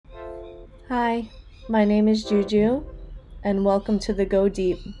Hi, my name is Juju, and welcome to the Go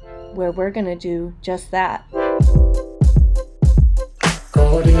Deep, where we're gonna do just that.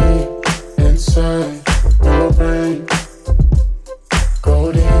 Go deep inside your brain.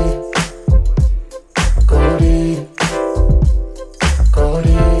 Go deep. Go deep. Go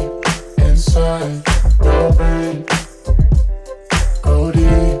deep inside your brain. Go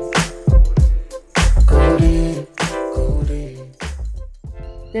deep. Go deep. Go deep.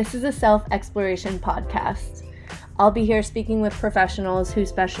 This is a self-exploration podcast. I'll be here speaking with professionals who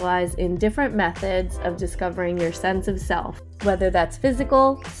specialize in different methods of discovering your sense of self, whether that's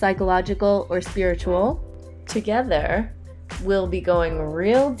physical, psychological, or spiritual. Together, we'll be going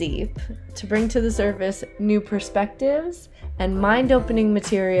real deep to bring to the surface new perspectives and mind-opening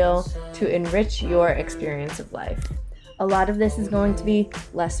material to enrich your experience of life. A lot of this is going to be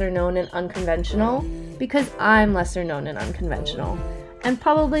lesser known and unconventional because I'm lesser known and unconventional. And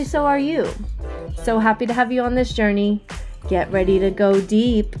probably so are you. So happy to have you on this journey. Get ready to go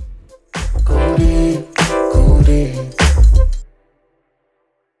deep. Go deep. Go deep.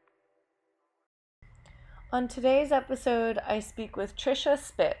 On today's episode, I speak with Tricia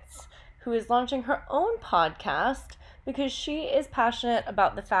Spitz, who is launching her own podcast because she is passionate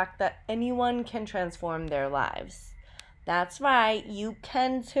about the fact that anyone can transform their lives. That's right, you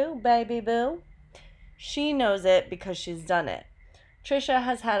can too, baby boo. She knows it because she's done it. Tricia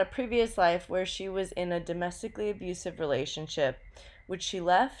has had a previous life where she was in a domestically abusive relationship, which she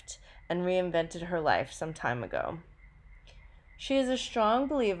left and reinvented her life some time ago. She is a strong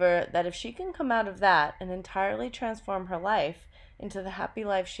believer that if she can come out of that and entirely transform her life into the happy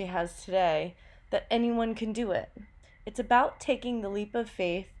life she has today, that anyone can do it. It's about taking the leap of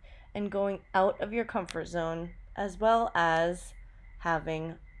faith and going out of your comfort zone, as well as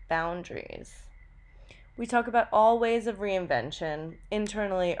having boundaries. We talk about all ways of reinvention,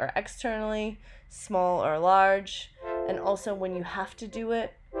 internally or externally, small or large, and also when you have to do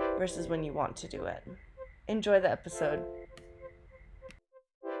it versus when you want to do it. Enjoy the episode.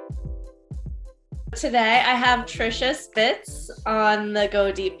 Today I have Tricia Spitz on the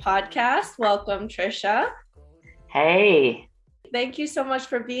Go Deep podcast. Welcome, Tricia. Hey. Thank you so much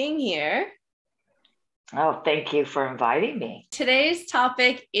for being here. Oh, thank you for inviting me. Today's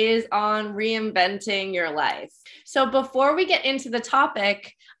topic is on reinventing your life. So before we get into the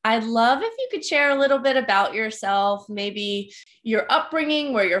topic, I'd love if you could share a little bit about yourself, maybe your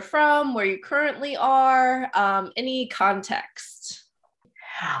upbringing, where you're from, where you currently are, any context.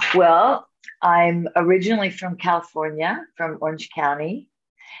 Well, I'm originally from California, from Orange County.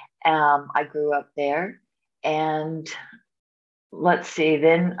 I grew up there, and let's see,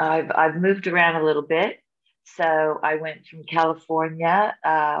 then I've moved around a little bit. So I went from California.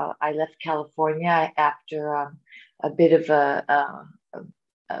 I left California after a bit of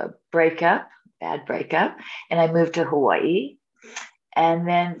a breakup, bad breakup, and I moved to Hawaii. And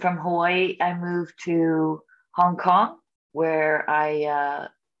then from Hawaii, I moved to Hong Kong, where I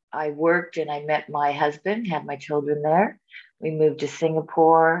worked and I met my husband, had my children there. We moved to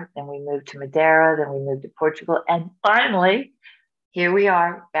Singapore, then we moved to Madeira, then we moved to Portugal, and finally, here we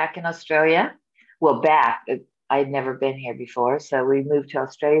are back in Australia. Well, back, I had never been here before. So we moved to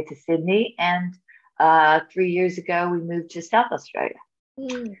Australia, to Sydney. And 3 years ago, we moved to South Australia.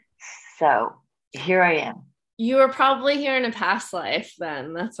 So here I am. You were probably here in a past life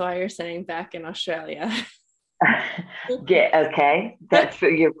then. That's why you're saying back in Australia. Yeah, okay.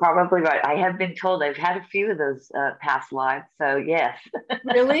 You're probably right. I have been told I've had a few of those past lives. So yes.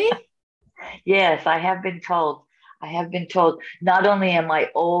 Really? Yes, I have been told. Not only am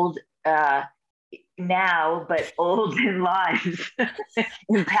I old now, but old in lives,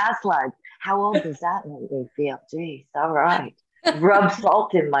 in past lives. How old does that make me feel? Geez, all right. Rub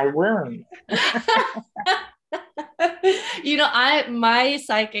salt in my wound. My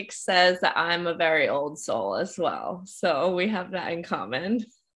psychic says that I'm a very old soul as well. So we have that in common.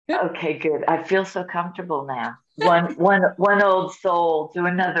 Okay, good. I feel so comfortable now. One old soul to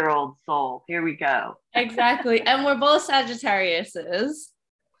another old soul. Here we go. Exactly. And we're both Sagittariuses.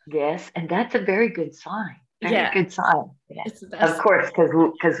 Yes, and that's a very good sign. Good sign. Yeah. It's the best. Of course,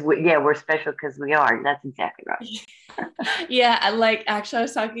 because we're special because we are. That's exactly right. Yeah, actually, I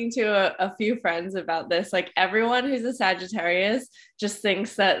was talking to a few friends about this. Like, everyone who's a Sagittarius just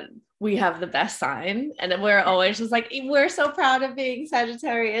thinks that we have the best sign, and we're always just like, we're so proud of being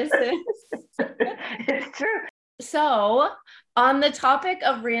Sagittarius. It's true. So on the topic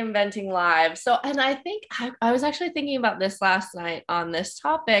of reinventing lives, and I think I was actually thinking about this last night on this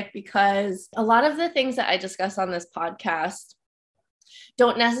topic, because a lot of the things that I discuss on this podcast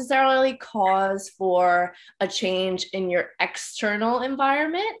don't necessarily cause for a change in your external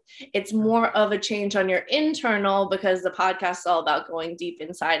environment. It's more of a change on your internal, because the podcast is all about going deep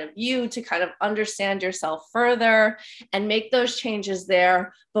inside of you to kind of understand yourself further and make those changes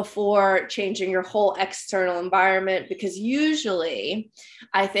there before changing your whole external environment. Because usually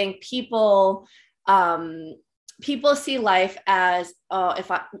I think people see life as, oh,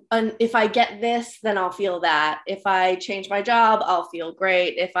 if I get this, then I'll feel that. If I change my job, I'll feel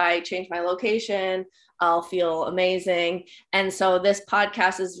great. If I change my location, I'll feel amazing. And so this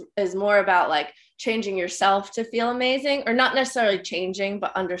podcast is more about like changing yourself to feel amazing, or not necessarily changing,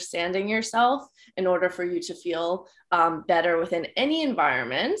 but understanding yourself in order for you to feel better within any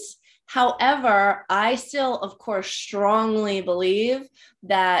environment. However, I still, of course, strongly believe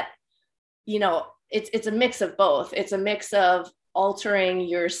that, it's a mix of both. It's a mix of altering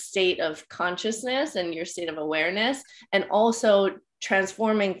your state of consciousness and your state of awareness, and also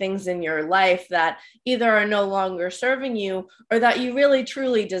transforming things in your life that either are no longer serving you or that you really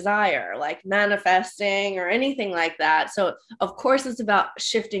truly desire, like manifesting or anything like that. So of course it's about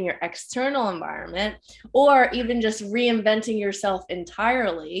shifting your external environment, or even just reinventing yourself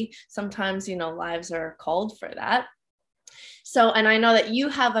entirely. Sometimes, lives are called for that. So, and I know that you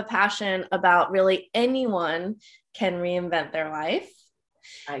have a passion about really anyone can reinvent their life.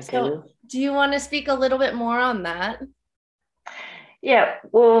 I do. So do you want to speak a little bit more on that? Yeah,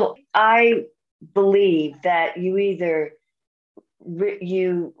 well, I believe that you either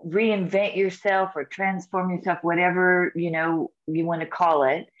you reinvent yourself or transform yourself, whatever you want to call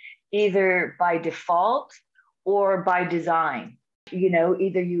it, either by default or by design.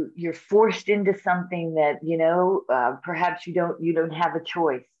 Either you're forced into something that perhaps you don't have a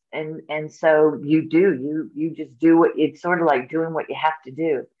choice, and so you just do what, it's sort of like doing what you have to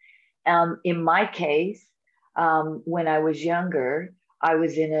do. In my case, when I was younger, I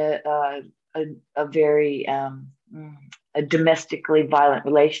was in a very a domestically violent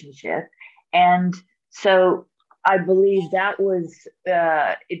relationship, and so I believe that was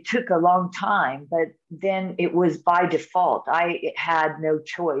it took a long time, but then it was by default. I had no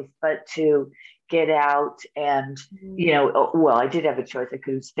choice but to get out, and well, I did have a choice. I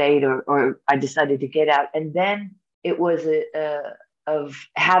could have stayed, or I decided to get out, and then it was of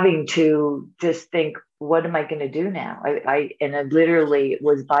having to just think, what am I going to do now? And it literally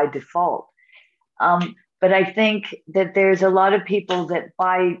was by default. But I think that there's a lot of people that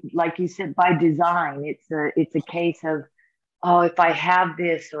like you said, by design, it's a case of, oh, if I have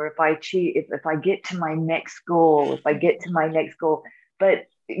this, or if I cheat, if I get to my next goal, But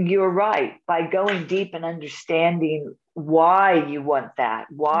you're right, by going deep and understanding why you want that,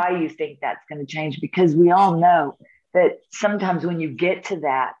 why you think that's going to change, because we all know that sometimes when you get to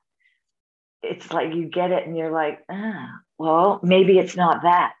that, it's like you get it and you're like, well, maybe it's not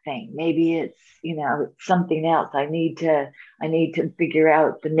that thing. Maybe it's, it's something else. I need to figure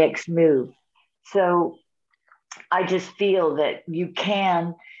out the next move. So I just feel that you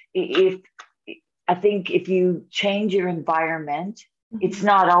can, I think if you change your environment, it's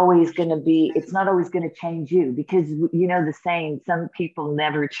not always going to change you, because the saying, some people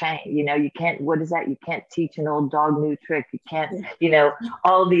never change. You can't, what is that? You can't teach an old dog new trick. You can't,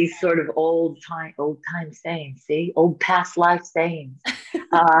 all these sort of old time sayings, see, old past life sayings.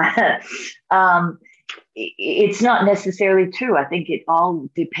 It's not necessarily true. I think it all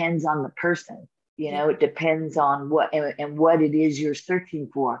depends on the person. It depends on what it is you're searching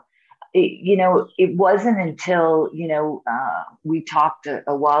for. It wasn't until, we talked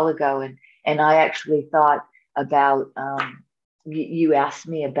a while ago, and I actually thought about, you asked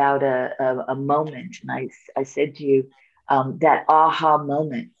me about a moment, and I said to you, that aha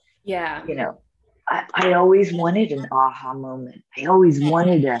moment. Yeah. I always wanted an aha moment. I always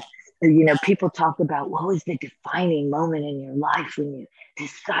wanted people talk about, what was the defining moment in your life when you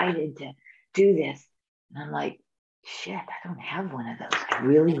decided to do this? And I'm like, shit, I don't have one of those. I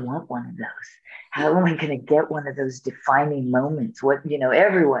really want one of those. How am I going to get one of those defining moments? What,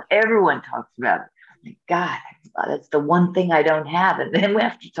 everyone talks about it. Like, God, that's the one thing I don't have. And then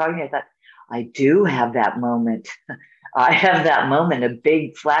after talking, I thought, I do have that moment. I have that moment, a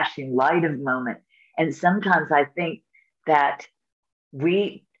big flashing light of moment. And sometimes I think that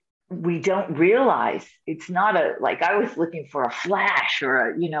we don't realize it's not like I was looking for a flash,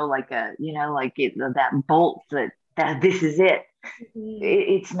 or that bolt that this is it.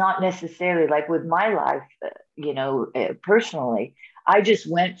 It's not necessarily like with my life, personally. I just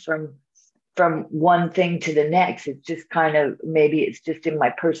went from one thing to the next. It's just kind of, maybe it's just in my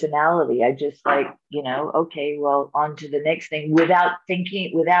personality. I just okay, well, on to the next thing, without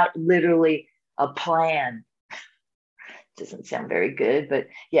thinking, without literally a plan. doesn't sound very good, but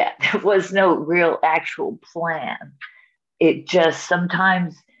yeah, there was no real actual plan. It just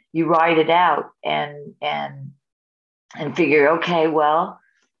sometimes you write it out and figure, okay, well,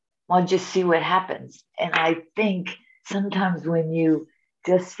 I'll just see what happens. And I think sometimes when you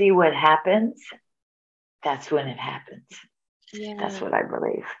just see what happens, that's when it happens. That's Yeah. what I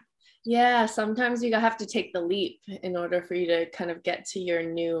believe. Yeah, sometimes you have to take the leap in order for you to kind of get to your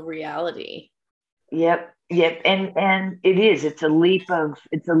new reality. Yep, yep. And it's a leap of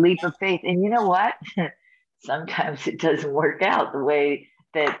faith. And you know what? Sometimes it doesn't work out the way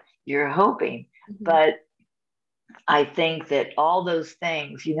that you're hoping. Mhm. But I think that all those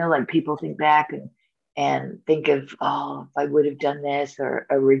things, like people think back and think of, oh, if I would have done this, or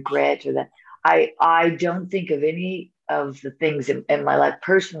a regret, or that. I don't think of any of the things in my life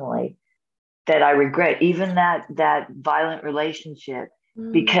personally that I regret, even that violent relationship,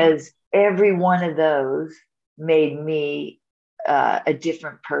 Mm. because every one of those made me a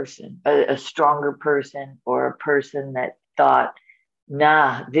different person, a stronger person, or a person that thought,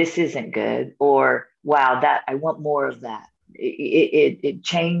 nah, this isn't good, or wow, that I want more of that. It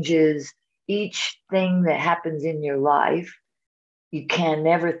changes each thing that happens in your life. You can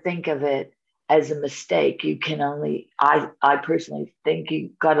never think of it as a mistake. You can only, I personally think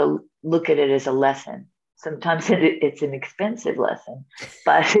you got to look at it as a lesson. Sometimes it's an expensive lesson,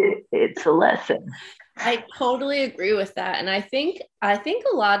 but it's a lesson. I totally agree with that. And I think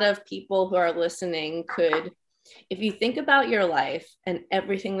a lot of people who are listening could, if you think about your life and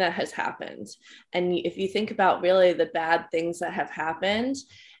everything that has happened, and if you think about really the bad things that have happened,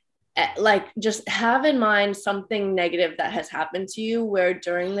 like just have in mind something negative that has happened to you where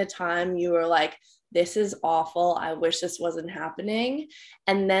during the time you were like, this is awful, I wish this wasn't happening.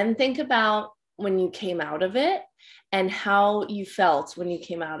 And then think about when you came out of it and how you felt when you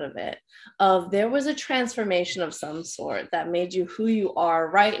came out of it, of there was a transformation of some sort that made you who you are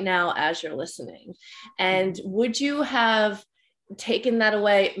right now as you're listening. And would you have taken that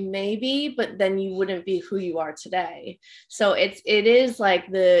away? Maybe, but then you wouldn't be who you are today. So it is like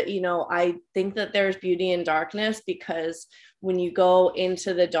I think that there's beauty in darkness, because when you go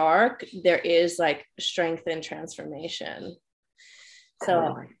into the dark, there is like strength and transformation. So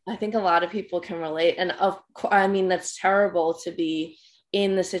Totally. I think a lot of people can relate. And I mean, that's terrible to be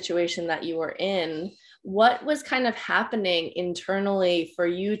in the situation that you were in. What was kind of happening internally for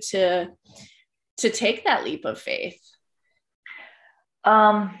you to take that leap of faith?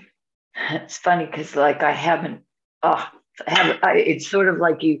 It's funny because like I haven't, oh, it's sort of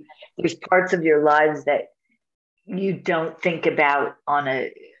like there's parts of your lives that you don't think about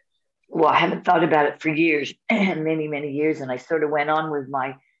I haven't thought about it for years, many, many years. And I sort of went on with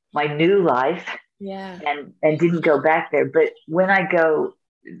my new life Yeah. and didn't go back there. But when I go,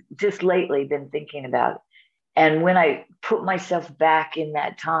 just lately, been thinking about it. And when I put myself back in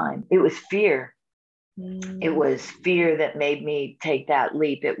that time, it was fear. It Mm. was fear that made me take that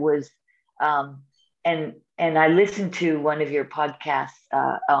leap. It was, um, and I listened to one of your podcasts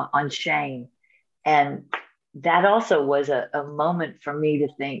on shame, and that also was a moment for me to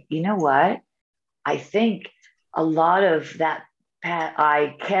think, you know what? I think a lot of that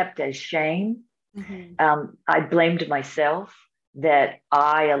I kept as shame. Mhm. I blamed myself that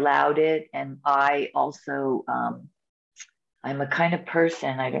I allowed it, and I also I'm a kind of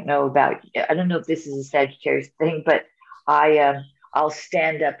person. I don't know if this is a Sagittarius thing, but I'll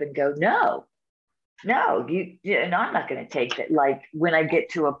stand up and go, no, no, and I'm not going to take that. Like when I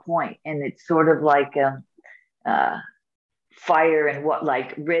get to a point, and it's sort of like uh, fire and what,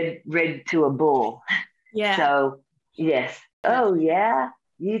 like red to a bull. Yeah. So yes, oh yeah,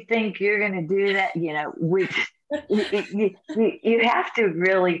 you think you're going to do that? Which you have to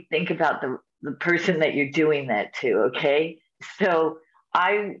really think about the person that you're doing that to. Okay, so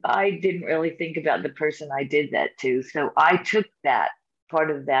I didn't really think about the person I did that to. So I took that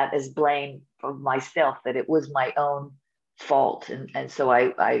part of that as blame for myself, that it was my own fault, and so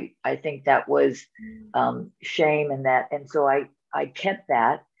I think that was shame, and so I kept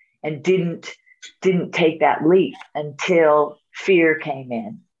that and didn't take that leap until fear came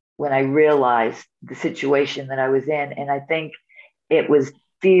in, when I realized the situation that I was in. And I think it was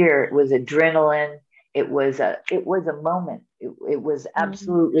fear, it was adrenaline, it was a moment. It was Mhm.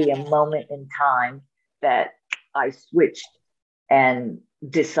 absolutely a moment in time that I switched and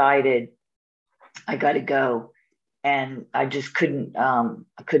decided I got to go, and I just couldn't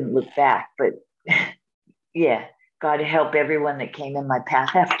look back. But yeah, God help everyone that came in my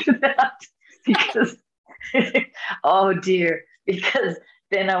path after that, because oh dear, because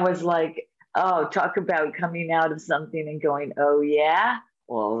then I was like, oh, talk about coming out of something and going, oh yeah,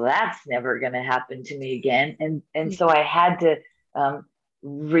 well, that's never going to happen to me again. And so I had to um,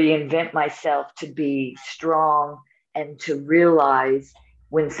 reinvent myself to be strong and to realize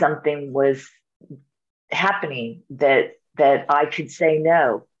when something was happening that I could say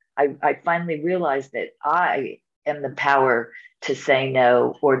no. I finally realized that I am the power to say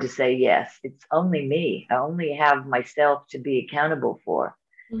no or to say yes. It's only me. I only have myself to be accountable for.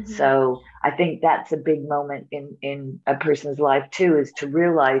 Mm-hmm. So I think that's a big moment in a person's life too, is to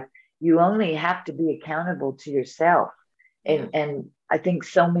realize you only have to be accountable to yourself. Yeah. And I think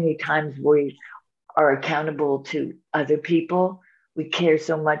so many times we are accountable to other people. We care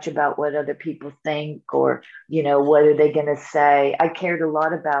so much about what other people think, or, what are they going to say? I cared a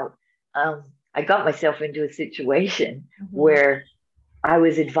lot about, I got myself into a situation Mm-hmm. where I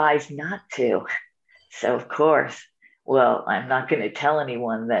was advised not to. So, of course, well, I'm not going to tell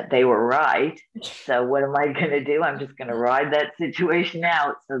anyone that they were right. So, what am I going to do? I'm just going to ride that situation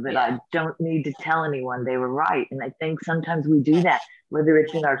out so that Yeah. I don't need to tell anyone they were right. And I think sometimes we do that, whether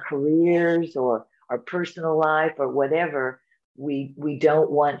it's in our careers or our personal life or whatever. We don't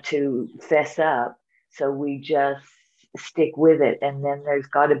want to fess up. So, we just stick with it. And then there's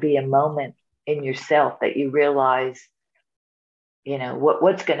got to be a moment in yourself that you realize,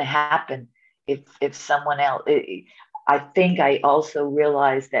 what's going to happen if someone else. I think I also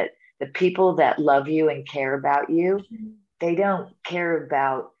realized that the people that love you and care about you, they don't care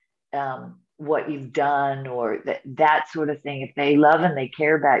about what you've done or that sort of thing. If they love and they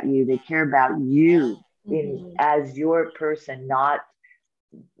care about you, they care about you in Mm-hmm. as your person, not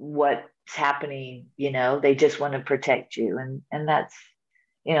what's happening. They just want to protect you, and that's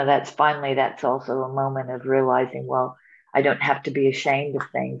also a moment of realizing, well, I don't have to be ashamed of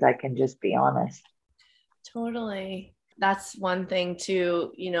things. I can just be honest. Totally. That's one thing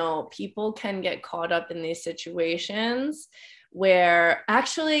too, people can get caught up in these situations where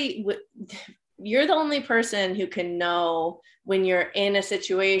actually you're the only person who can know when you're in a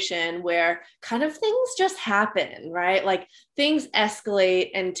situation where kind of things just happen, right? Like things escalate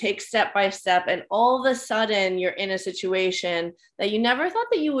and take step by step, and all of a sudden you're in a situation that you never thought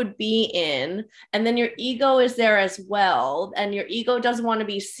that you would be in. And then your ego is there as well. And your ego doesn't want to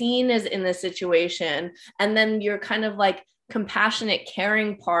be seen as in this situation. And then you're kind of like, compassionate,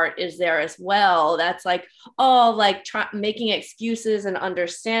 caring part is there as well. That's like, like making excuses and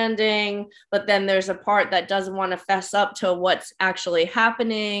understanding. But then there's a part that doesn't want to fess up to what's actually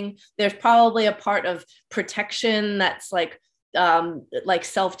happening. There's probably a part of protection that's like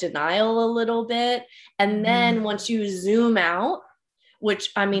self-denial a little bit. And then once you zoom out,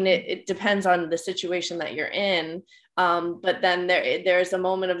 which I mean, it depends on the situation that you're in. But then there's a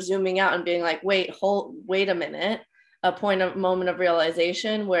moment of zooming out and being like, wait a minute, a moment of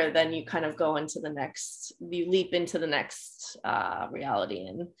realization where then you kind of you leap into the next reality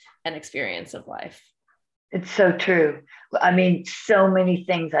and experience of life. It's so true. I mean, so many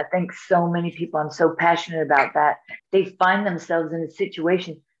things. I think so many people, I'm so passionate about that. They find themselves in a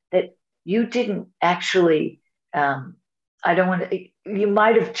situation that you didn't actually, I don't want to, you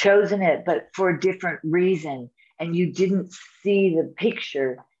might have chosen it, but for a different reason. And you didn't see the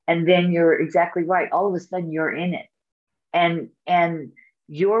picture. And then you're exactly right. All of a sudden you're in it. And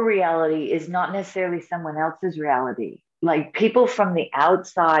your reality is not necessarily someone else's reality. Like people from the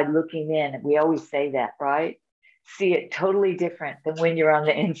outside looking in, we always say that, right? See it totally different than when you're on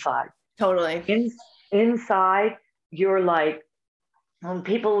the inside. Totally. Inside, you're like, when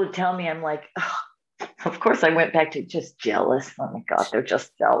people would tell me, I'm like, oh, of course, I went back to just jealous. Oh my God, they're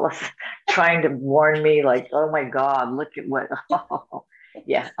just jealous, trying to warn me, like, oh my God, look at what, oh,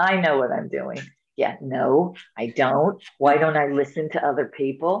 yeah, I know what I'm doing. Yeah, no, I don't. Why don't I listen to other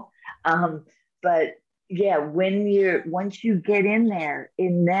people? But yeah, once you get in there,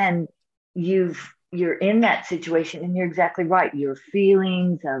 and then you're in that situation, and you're exactly right. Your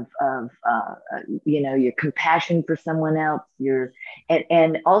feelings of your compassion for someone else,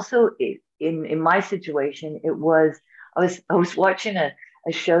 and also in my situation, I was watching a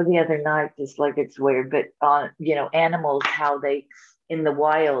show the other night, just like it's weird, but on animals, how they in the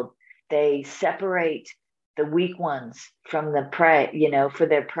wild they separate the weak ones from the prey, for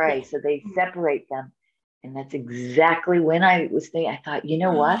their prey. So they separate them. And that's exactly when I was thinking, I thought, you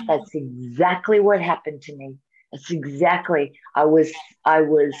know what? That's exactly what happened to me. That's exactly, I was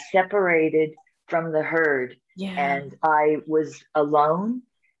separated from the herd, Yeah. and I was alone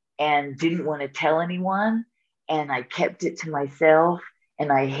and didn't want to tell anyone. And I kept it to myself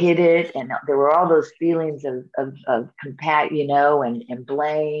and I hid it. And there were all those feelings of and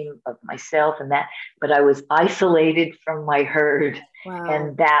blame of myself and that. But I was isolated from my herd. Wow.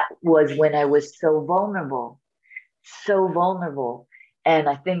 And that was when I was so vulnerable, so vulnerable. And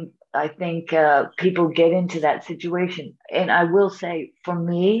I think people get into that situation. And I will say, for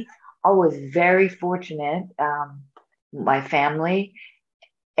me, I was very fortunate. My family,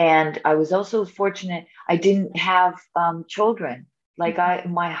 and I was also fortunate. I didn't have children. Like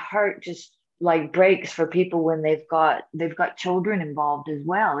my heart just like breaks for people when they've got children involved as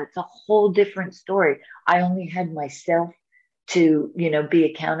well. It's a whole different story. I only had myself to be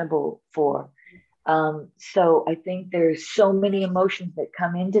accountable for. So I think there's so many emotions that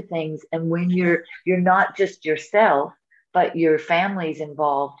come into things, and when you're not just yourself, but your family's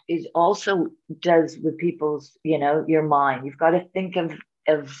involved, it also does with people's, your mind. You've got to think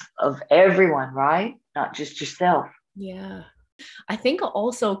of everyone, right? Not just yourself. Yeah. I think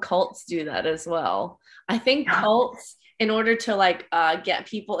also cults do that as well. I think cults, in order to like get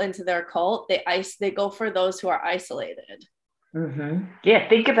people into their cult, they go for those who are isolated. Yeah,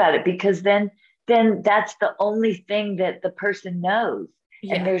 think about it, because then that's the only thing that the person knows,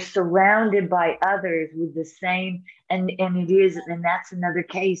 and Yeah. they're surrounded by others with the same. And that's another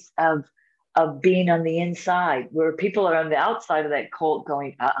case of being on the inside, where people are on the outside of that cult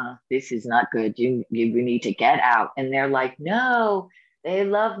going, this is not good, you need to get out, and they're like, no, they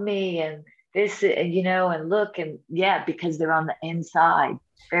love me, and this, and look, and yeah, because they're on the inside.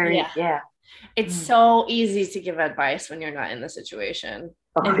 Yeah. Very, yeah. It's Mm. so easy to give advice when you're not in the situation.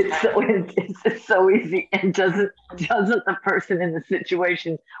 Oh, it's so easy. And doesn't the person in the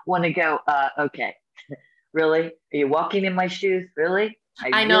situation want to go, okay, really? Are you walking in my shoes? Really? I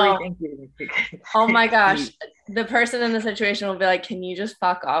I really know. think you need Oh my gosh. to. The person in the situation will be like, can you just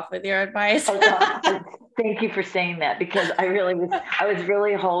fuck off with your advice? Oh, God. Thank you for saying that, because I was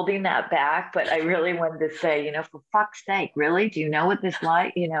really holding that back, but I really wanted to say, for fuck's sake, really? Do you know what this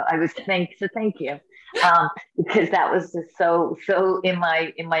like? Thank you. Because that was just so in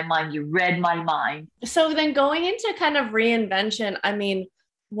my mind. You read my mind. So then going into kind of reinvention, I mean,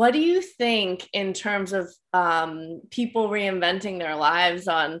 what do you think in terms of people reinventing their lives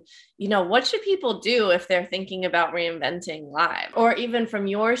on, what should people do if they're thinking about reinventing life? Or even from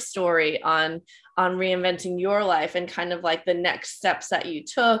your story on reinventing your life and kind of like the next steps that you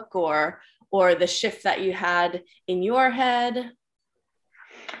took, or the shift that you had in your head?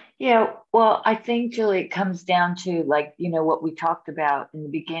 Yeah, well, I think, Julie, it comes down to, like, what we talked about in the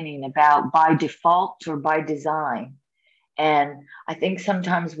beginning about by default or by design. And I think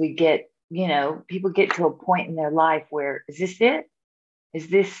sometimes people get to a point in their life where, is this it? Is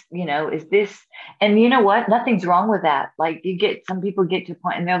this, and you know what? Nothing's wrong with that. Like, some people get to a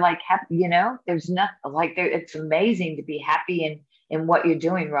point and they're like, happy, there's nothing like there. It's amazing to be happy in what you're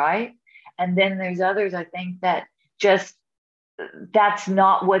doing, right? And then there's others, I think, that just that's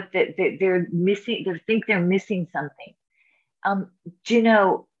not what they're missing. They think they're missing something.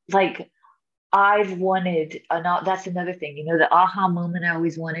 Do like, I've wanted, that's another thing, the aha moment I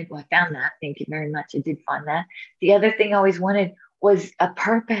always wanted. Well, I found that. Thank you very much. I did find that. The other thing I always wanted was a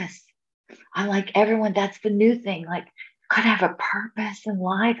purpose. I'm like, everyone, that's the new thing. Like, gotta have a purpose in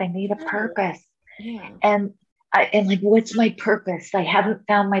life. I need a purpose. Yeah. And like, what's my purpose? I haven't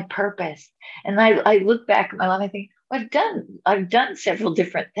found my purpose. And I look back at my life, I think, well, I've done several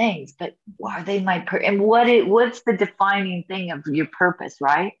different things, but are they my and what's the defining thing of your purpose,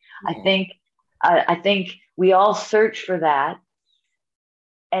 right? Yeah. I think we all search for that.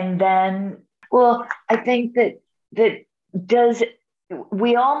 And then, well, I think that does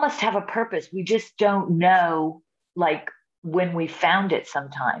we all must have a purpose. We just don't know, like, when we found it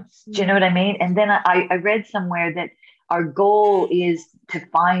sometimes. Do you know what I mean? And then I read somewhere that our goal is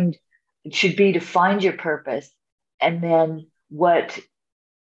should be to find your purpose. And then what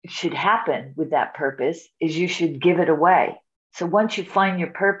should happen with that purpose is you should give it away. So once you find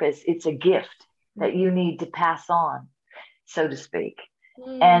your purpose, it's a gift that you need to pass on, so to speak.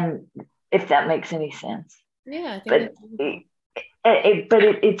 And if that makes any sense. Yeah, I think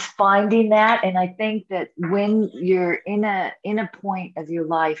it's finding that. And I think that when you're in a point of your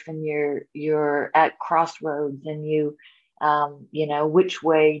life and you're at crossroads, and which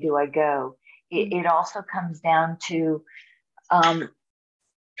way do I go? It also comes down to, I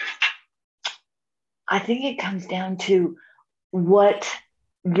think it comes down to what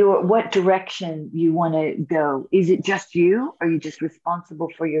direction you want to go. Is it just you? Are you just responsible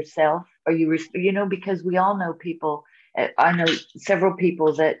for yourself? Are you, because we all know people. I know several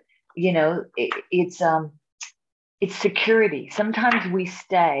people that, it's security. Sometimes we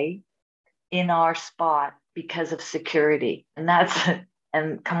stay in our spot because of security,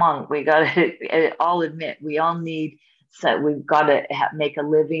 and come on, we got to all admit, we all need, so we've got to make a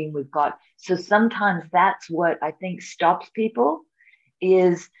living. So sometimes that's what I think stops people,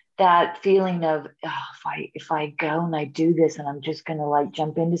 is that feeling of, oh, if I go and I do this and I'm just gonna like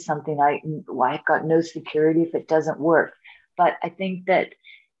jump into something, I've got no security if it doesn't work. But I think that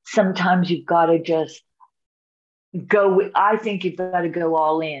sometimes you've got to just I think you've got to go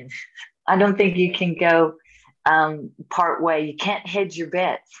all in. I don't think you can go part way. You can't hedge your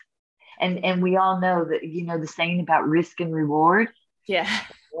bets. And we all know that, the saying about risk and reward. Yeah.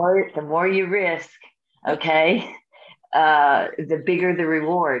 The more you risk, okay, the bigger the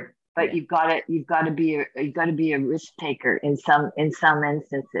reward. But you've got to be a risk taker in some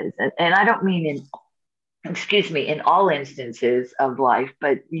instances. And I don't mean in all instances of life,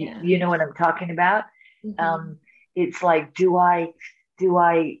 but you know what I'm talking about. Mm-hmm. It's like, do I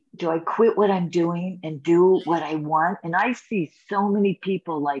quit what I'm doing and do what I want? And I see so many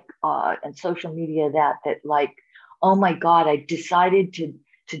people like on social media that like, oh my God, I decided to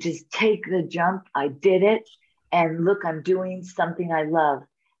just take the jump. I did it. And look, I'm doing something I love.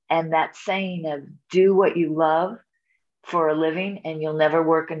 And that saying of do what you love for a living and you'll never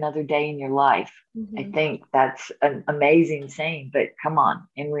work another day in your life. Mm-hmm. I think that's an amazing saying, but come on,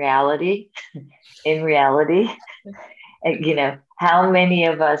 in reality, how many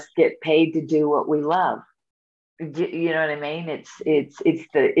of us get paid to do what we love? You know what I mean? I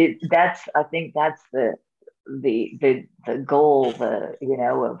think that's the goal,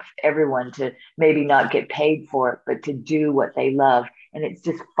 of everyone, to maybe not get paid for it, but to do what they love. And it's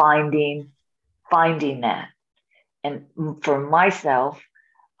just finding that. And for myself,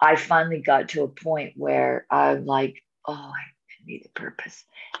 I finally got to a point where I'm like, oh, I need a purpose.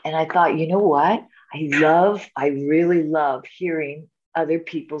 And I thought, you know what? I really love hearing other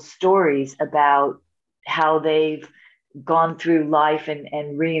people's stories about how they've gone through life and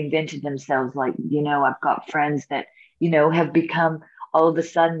reinvented themselves. Like, I've got friends that, have become, all of a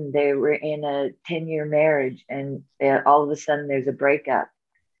sudden they were in a 10-year marriage and all of a sudden there's a breakup.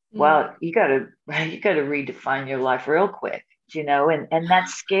 Well, you gotta redefine your life real quick, and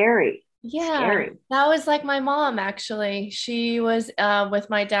that's scary. Yeah, Scary. that was like my mom, actually. She was with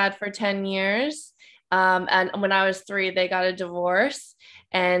my dad for 10 years. And when I was 3, they got a divorce.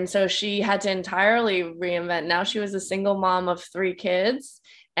 And so she had to entirely reinvent. Now she was a single mom of 3 kids.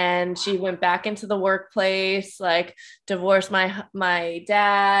 And she went back into the workplace, like divorced my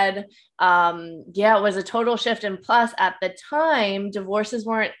dad. It was a total shift. And plus, at the time, divorces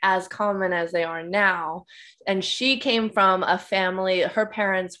weren't as common as they are now. And she came from a family, her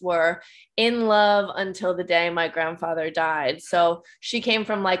parents were in love until the day my grandfather died. So she came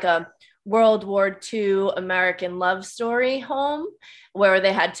from like a World War II American love story home where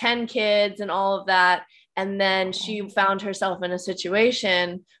they had 10 kids and all of that. And then she found herself in a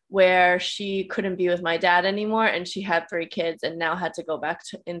situation where she couldn't be with my dad anymore. And she had 3 kids and now had to go back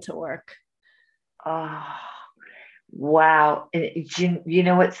into work. Oh, wow. You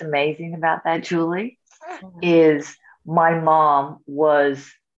know what's amazing about that, Julie, is my mom was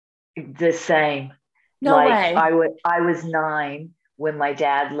the same. No way. I was 9 when my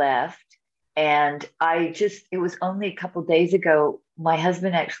dad left. And it was only a couple of days ago, my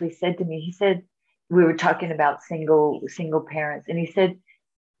husband actually said to me, he said, we were talking about single parents. And he said,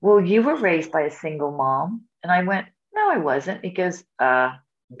 well, you were raised by a single mom. And I went, no, I wasn't. He goes, I'm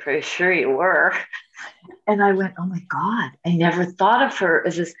pretty sure you were. And I went, oh my God, I never thought of her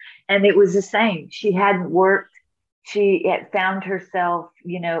as this. And it was the same. She hadn't worked. She had found herself,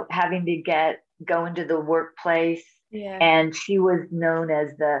 having to go into the workplace. Yeah. And she was known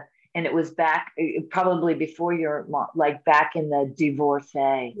as and it was back probably before your mom, like back in the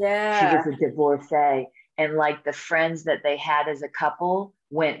divorcee. Yeah. She was a divorcee. And like the friends that they had as a couple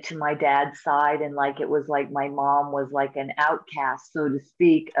went to my dad's side. And like, it was like my mom was like an outcast, so to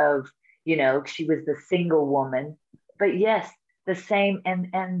speak, of, she was the single woman. But yes, the same.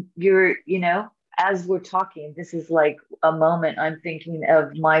 And you're, as we're talking, this is like a moment I'm thinking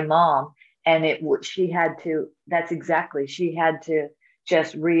of my mom. And she had to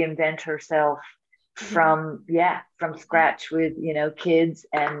just reinvent herself from scratch with, kids,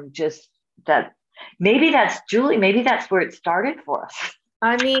 and just that. Maybe that's Julie. Maybe that's where it started for us.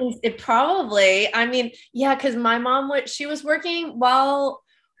 I mean, because my mom she was working while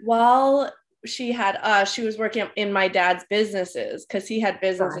she was working in my dad's businesses, because he had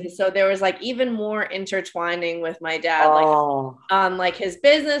businesses. Right. So there was like even more intertwining with my dad, like on like his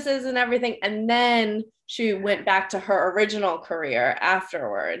businesses and everything. And then she went back to her original career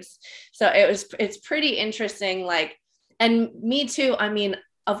afterwards. So it's pretty interesting. Like, and me too. I mean,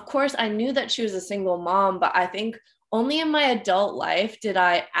 of course I knew that she was a single mom, but I think only in my adult life did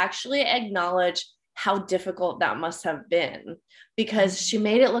I actually acknowledge how difficult that must have been, because she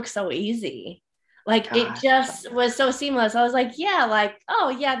made it look so easy. Like it Gosh. just was so seamless. I was like, yeah, like, oh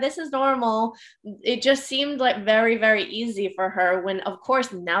yeah, this is normal. It just seemed like very, very easy for her. When, of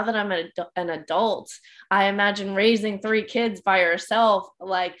course, now that I'm an adult, I imagine raising three kids by herself.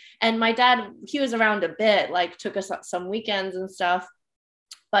 Like, and my dad, he was around a bit, like took us some weekends and stuff,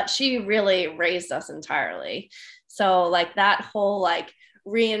 but she really raised us entirely. So like that whole like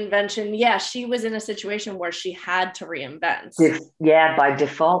reinvention, yeah, she was in a situation where she had to reinvent. Yeah, by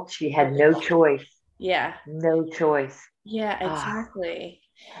default, she had no choice. Yeah. No choice. Yeah, Ah. exactly.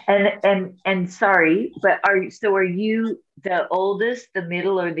 And sorry, but are you the oldest, the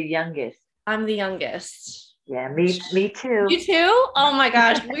middle, or the youngest? I'm the youngest. Yeah, me too. You too? Oh my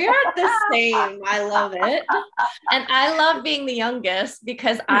gosh, we are the same. I love it. And I love being the youngest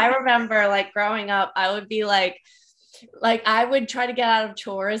because I remember like growing up, I would be like I would try to get out of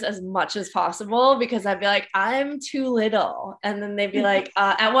chores as much as possible because I'd be like, I'm too little. And then they'd be like,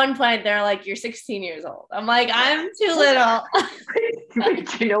 at one point, they're like, you're 16 years old. I'm like, I'm too little.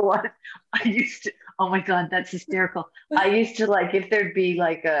 But you know what? I used to, oh my God, that's hysterical. I used to like, if there'd be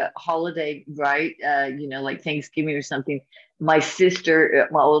like a holiday, right? Like Thanksgiving or something, my sister,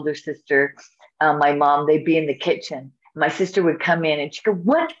 my older sister, my mom, they'd be in the kitchen. My sister would come in and she'd go,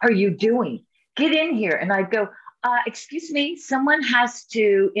 "What are you doing? Get in here." And I'd go, "Excuse me, someone has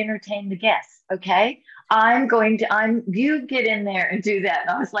to entertain the guests. Okay. You get in there and do that." And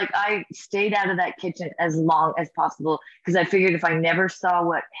I was like, I stayed out of that kitchen as long as possible because I figured if I never saw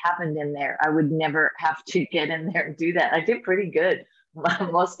what happened in there, I would never have to get in there and do that. I did pretty good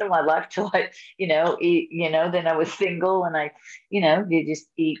most of my life till I, eat, then I was single and you just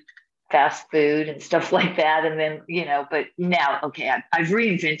eat fast food and stuff like that. And then, but now, okay, I've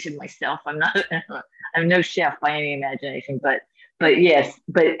reinvented myself. I'm not, I'm no chef by any imagination, but yes,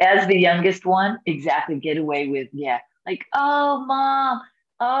 but as the youngest one, exactly, get away with, yeah, like, "Oh, mom,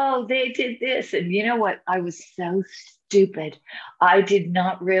 oh, they did this." And you know what? I was so stupid. I did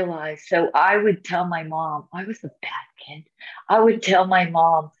not realize. So I would tell my mom, I was a bad kid. I would tell my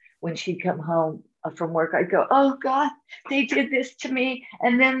mom when she'd come home from work, I'd go, "Oh God, they did this to me.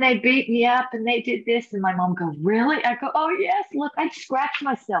 And then they beat me up and they did this." And my mom go, "Really?" I go, "Oh yes, look, I scratched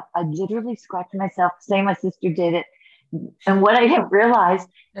myself. I literally scratched myself, saying my sister did it." And what I didn't realize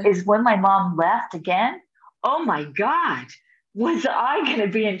is when my mom left again, oh my God, was I going to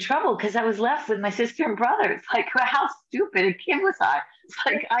be in trouble because I was left with my sister and brother? It's like, how stupid a kid was I? It's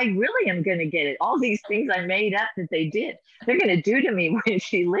like, I really am going to get it. All these things I made up that they did, they're going to do to me when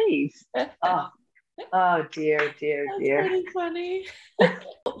she leaves. Oh, oh dear, dear, That's dear. pretty funny.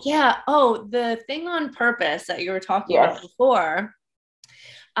 Yeah. Oh, the thing on purpose that you were talking Yes. about before,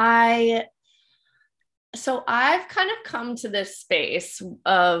 I so I've kind of come to this space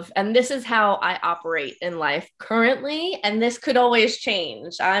of, and this is how I operate in life currently, and this could always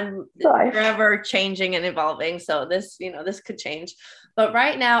change. I'm Right. forever changing and evolving. So this could change. But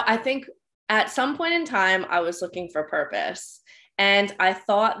right now, I think at some point in time, I was looking for purpose. And I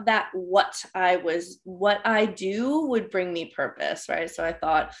thought that what I do would bring me purpose, right? So I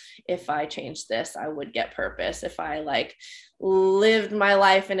thought if I changed this, I would get purpose. If I like lived my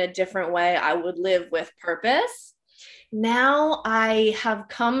life in a different way, I would live with purpose. Now I have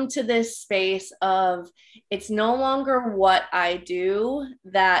come to this space of it's no longer what I do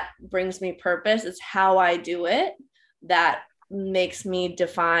that brings me purpose, it's how I do it that makes me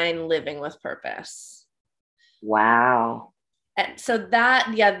define living with purpose. Wow. And so that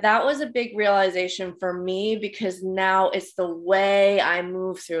was a big realization for me because now it's the way I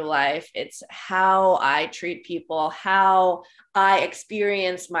move through life. It's how I treat people, how I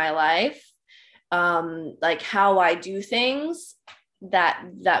experience my life, like how I do things that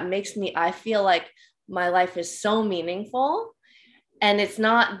makes me, I feel like my life is so meaningful. And it's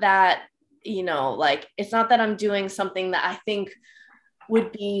not that, like, it's not that I'm doing something that I think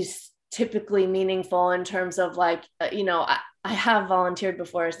would be typically meaningful in terms of like, I have volunteered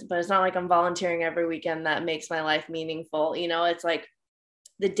before, but it's not like I'm volunteering every weekend that makes my life meaningful. It's like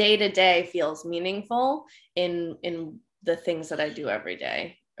the day to day feels meaningful in the things that I do every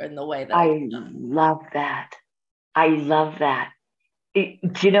day or in the way that I love that. I love that. Do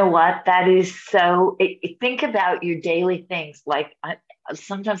you know what? That is so. Think about your daily things. Like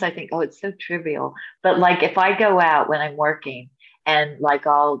sometimes I think, oh, it's so trivial. But like if I go out when I'm working and like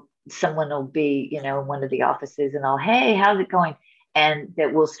someone will be, in one of the offices and "Hey, how's it going?" And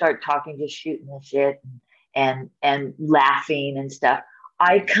that we'll start talking, just shooting the shit and laughing and stuff.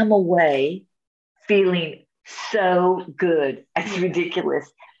 I come away feeling so good. It's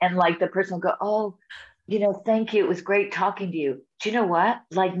ridiculous. And like the person will go, "Oh, thank you. It was great talking to you." Do you know what?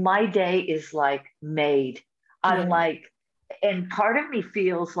 Like my day is like made. I'm yeah. like, and part of me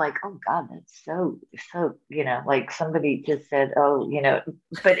feels like, oh God, that's so, like somebody just said, oh,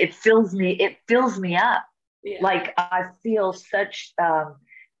 but it fills me up. Yeah. Like I feel such,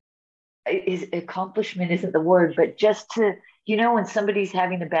 is accomplishment isn't the word, but just to, when somebody's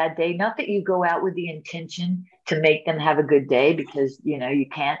having a bad day, not that you go out with the intention to make them have a good day because, you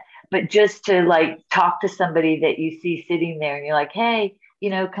can't, but just to like talk to somebody that you see sitting there and you're like, hey,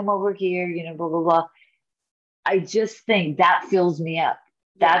 come over here, blah, blah, blah. I just think that fills me up.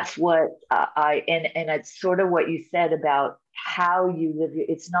 Yeah. That's what and it's sort of what you said about how you live.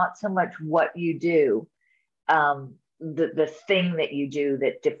 It's not so much what you do, the thing that you do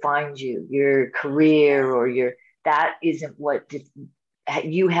that defines you, your career or that isn't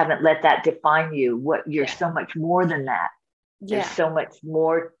you haven't let that define you. What you're Yeah. so much more than that. There's Yeah. so much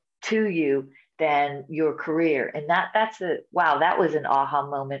more to you than your career. And wow, that was an aha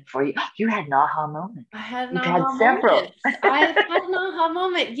moment for you. You had an aha moment. I had an You've had aha several. moment. I've had an aha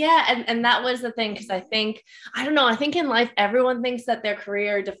moment. Yeah. And that was the thing. Cause I think, I don't know, I think in life, everyone thinks that their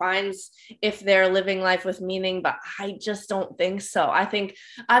career defines if they're living life with meaning, but I just don't think so.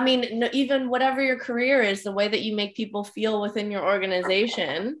 Even whatever your career is, the way that you make people feel within your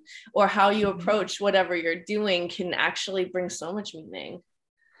organization or how you approach whatever you're doing can actually bring so much meaning.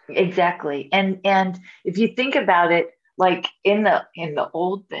 Exactly. And if you think about it, like in the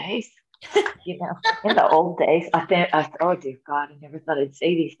old days, in the old days, oh dear God, I never thought I'd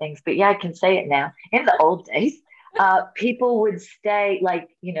say these things, but yeah, I can say it now. In the old days, people would stay like,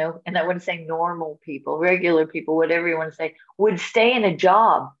 and I want to say normal people, regular people, whatever you want to say, would stay in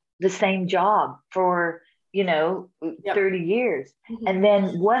the same job for, Yep. 30 years. Mhm. And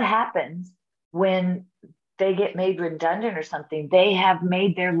then what happens when they get made redundant or something? They have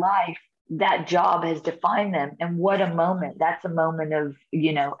made their life, that job has defined them. And what a moment. That's a moment of,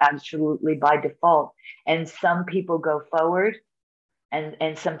 absolutely by default. And some people go forward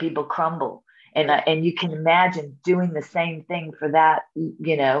and some people crumble. And you can imagine doing the same thing for that.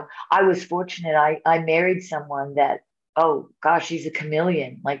 I was fortunate. I married someone that, oh gosh, he's a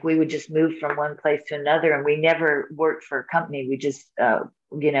chameleon. Like we would just move from one place to another, and we never worked for a company. We just,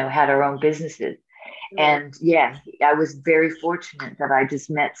 had our own businesses. Right. And yeah, I was very fortunate that I just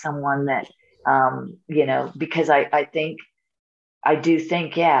met someone that, because I do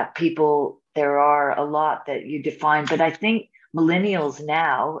think, yeah, people, there are a lot that you define, but I think millennials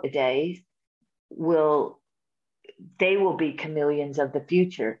nowadays will, they will be chameleons of the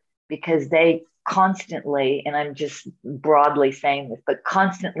future because they constantly, and I'm just broadly saying this, but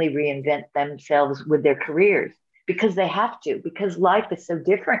constantly reinvent themselves with their careers because they have to, because life is so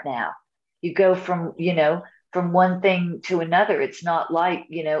different now. You go from one thing to another. It's not like,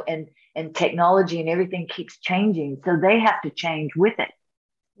 and technology and everything keeps changing. So they have to change with it.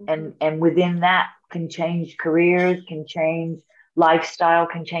 Mhm. And within that can change careers, can change lifestyle,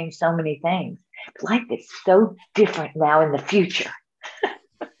 can change so many things. Life is so different now in the future.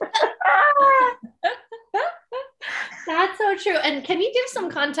 That's so true. And can you give some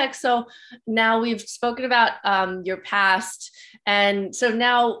context? So now we've spoken about your past, and so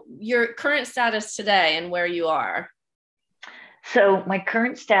now your current status today and where you are. So my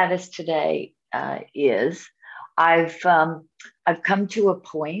current status today is I've I've come to a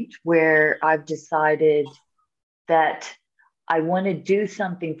point where I've decided that I want to do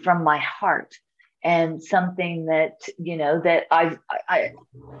something from my heart, and something that, that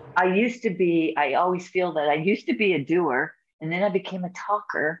I used to be. I always feel that I used to be a doer, and then I became a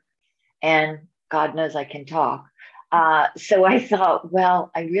talker, and God knows I can talk. So I thought, well,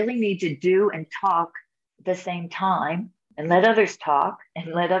 I really need to do and talk at the same time, and let others talk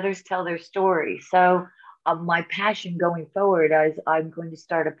and let others tell their story. So my passion going forward is I'm going to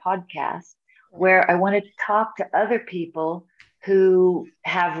start a podcast where I want to talk to other people who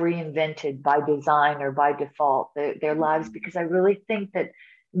have reinvented by design or by default their lives, because I really think that,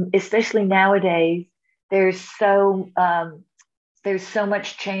 especially nowadays, there's so there's so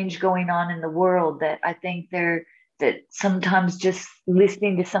much change going on in the world that I think that sometimes just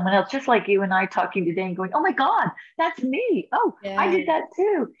listening to someone else, just like you and I talking today and going, oh my God, that's me. Oh, I Yeah. did that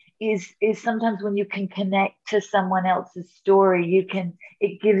too. Is sometimes when you can connect to someone else's story,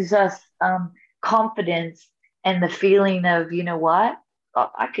 it gives us confidence and the feeling of, you know what?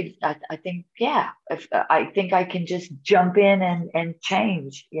 I think, yeah, I think I can just jump in and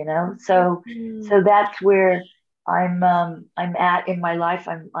change, so Mhm. that's where I'm at in my life.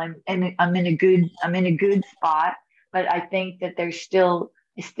 I'm in a good spot, but I think that I still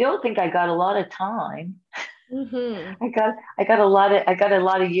think I got a lot of time. Mhm. I got a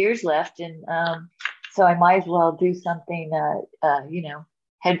lot of years left, and so I might as well do something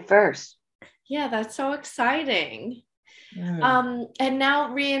head first. Yeah, that's so exciting. And now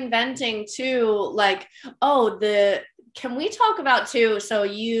reinventing too, like, can we talk about too? So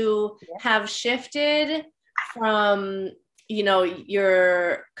you have shifted from,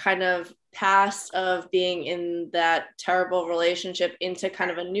 your kind of past of being in that terrible relationship into kind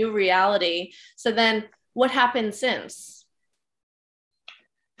of a new reality. So then what happened since?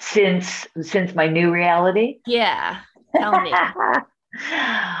 Since my new reality? Yeah, tell me.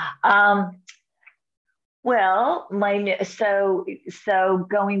 Well, so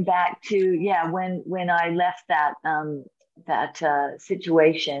going back to when I left that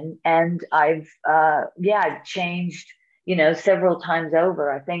situation, and I've changed several times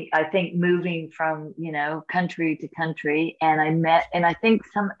over. I think moving from country to country, and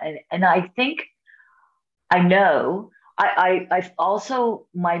I think I know I also,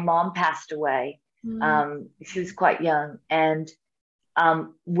 my mom passed away. Mm. She was quite young, and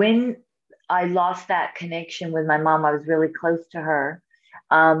when I lost that connection with my mom, I was really close to her.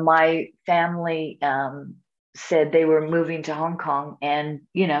 My family said they were moving to Hong Kong, and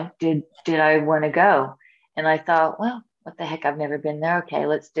did I want to go? And I thought, well, what the heck? I've never been there. Okay,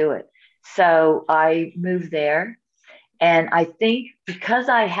 let's do it. So I moved there, and I think because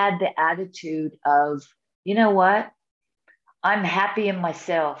I had the attitude of, you know what, I'm happy in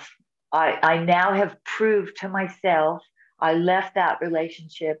myself. I now have proved to myself. I left that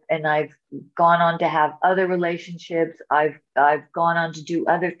relationship, and I've gone on to have other relationships. I've gone on to do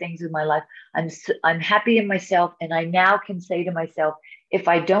other things in my life. I'm happy in myself, and I now can say to myself, if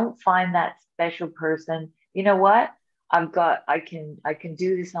I don't find that special person, you know what? I can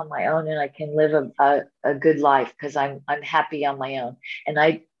do this on my own, and I can live a good life because I'm happy on my own. And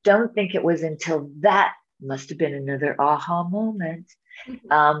I don't think it was until that must have been another aha moment,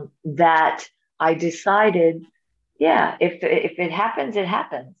 that I decided, yeah, if it happens, it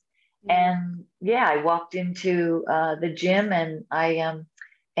happens. And yeah, I walked into the gym, and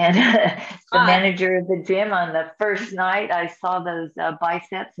and the Hi. manager of the gym, on the first night, I saw those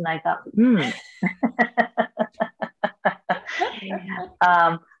biceps, and I thought,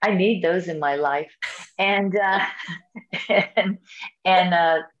 I need those in my life. And and,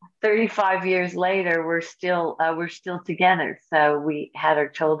 and 35 years later, we're still together. So we had our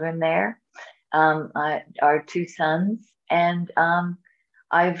children there, our two sons, and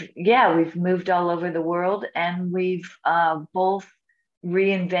we've moved all over the world, and we've both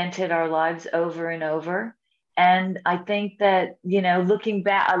reinvented our lives over and over. And I think that, looking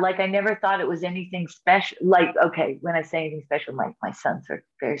back, like, I never thought it was anything special. Like, okay, when I say anything special, my sons are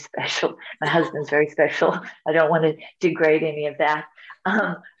very special. My husband's very special. I don't want to degrade any of that.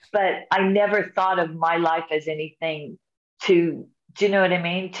 Um, but I never thought of my life as anything too, do you know what I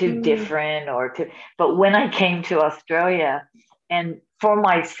mean? Too Mm. different but when I came to Australia, and for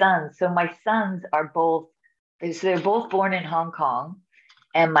my sons, so my sons are both, so they're both born in Hong Kong,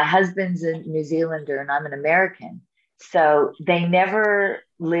 and my husband's a New Zealander, and I'm an American. So they never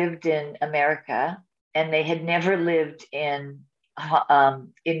lived in America, and they had never lived in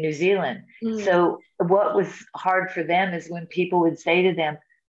New Zealand. Mm. So what was hard for them is when people would say to them,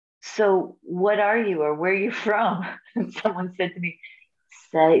 "So what are you, or where are you from?" And someone said to me,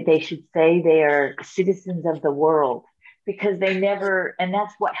 "Say they should say they are citizens of the world." Because they never, and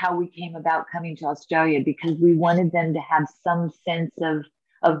that's how we came about coming to Australia, because we wanted them to have some sense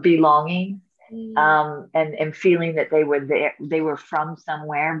of belonging, Mm. and feeling that they were there, they were from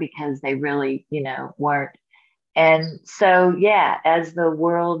somewhere, because they really, weren't. And so, yeah, as the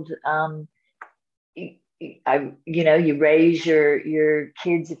world, you raise your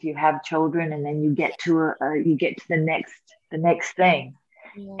kids, if you have children, and then you get to the next thing.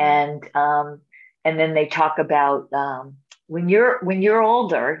 Yeah. And then they talk about, when you're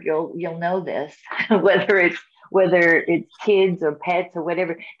older, you'll know this, whether it's kids or pets or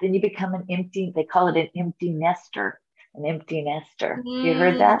whatever, then you become they call it an empty nester. You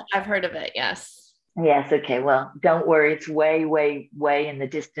heard that? I've heard of it, yes. Yes. Okay. Well, don't worry. It's way, way, way in the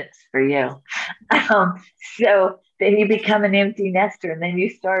distance for you. So then you become an empty nester, and then you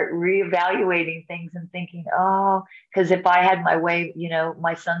start reevaluating things and thinking, oh, because if I had my way,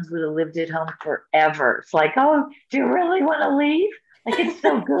 my sons would have lived at home forever. It's like, oh, do you really want to leave? Like, it's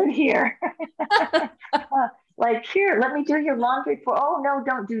so good here. Like, here, let me do your laundry for, oh, no,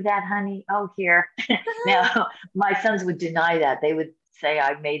 don't do that, honey. Oh, here. Now, my sons would deny that. They would say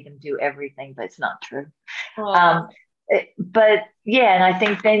I made them do everything, but it's not true. Oh. Um, but yeah, and I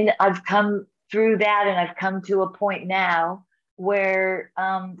think then I've come through that, and I've come to a point now where,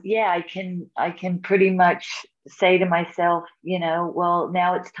 yeah, I can pretty much say to myself, well,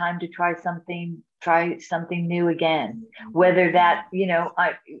 now it's time to try something new again. Whether that,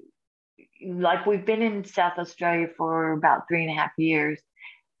 like we've been in South Australia for about 3.5 years.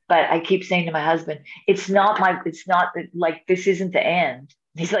 But I keep saying to my husband, it's not like this isn't the end.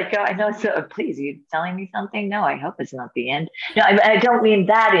 He's like, oh, I know. So please, are you telling me something? No, I hope it's not the end. No, I don't mean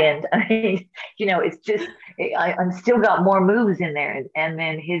that end. I mean, it's just, I'm still got more moves in there. And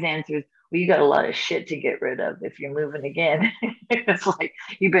then his answer is, well, you got a lot of shit to get rid of if you're moving again. It's like,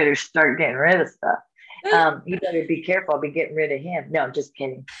 you better start getting rid of stuff. You better be careful. I'll be getting rid of him. No, I'm just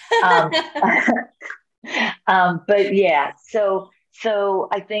kidding. Um, but yeah, so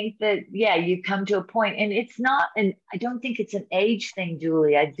I think that, yeah, you come to a point, and it's not, and I don't think it's an age thing,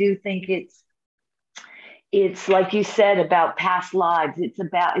 Julie. I do think it's like you said about past lives. It's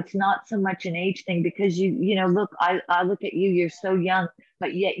not so much an age thing, because look, I look at you, you're so young,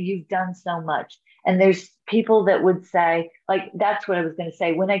 but yet you've done so much. And there's people that would say, like, that's what I was going to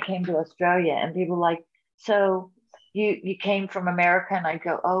say when I came to Australia, and people were like, so you came from America, and I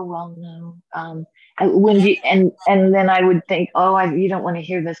go, oh, well, no. When you and then I would think, oh, you don't want to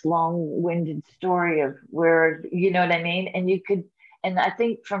hear this long-winded story of where, you know what I mean? And I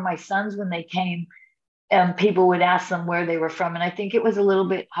think for my sons, when they came, people would ask them where they were from. And I think it was a little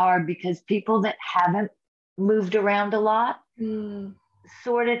bit hard, because people that haven't moved around a lot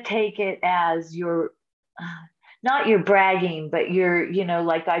sort of take it as not your bragging, but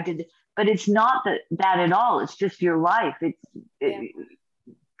like I did. But it's not that at all. It's just your life.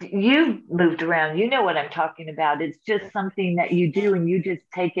 You've moved around. You know what I'm talking about. It's just something that you do, and you just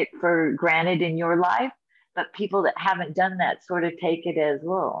take it for granted in your life. But people that haven't done that sort of take it as,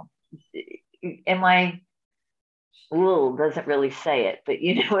 well, am I, well, doesn't really say it, but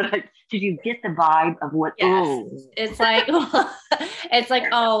you know what did you get the vibe of what? Yes. Oh, It's like, it's like,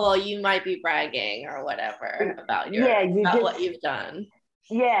 oh, well, you might be bragging or whatever about what you've done.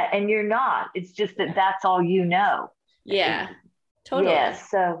 Yeah, and you're not. It's just that that's all you know. Yeah, totally. Yeah,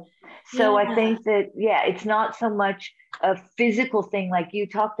 so I think that, yeah, it's not so much a physical thing like you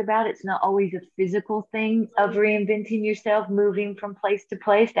talked about. It's not always a physical thing of reinventing yourself, moving from place to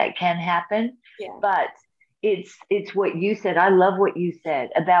place. That can happen. Yeah. But it's what you said. I love what you said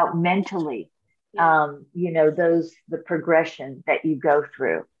about mentally, the progression that you go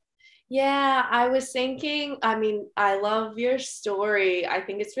through. Yeah, I was thinking, I mean, I love your story. I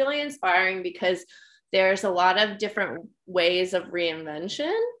think it's really inspiring, because there's a lot of different ways of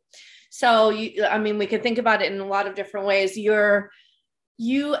reinvention. So we could think about it in a lot of different ways.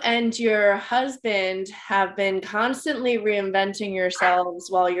 You and your husband have been constantly reinventing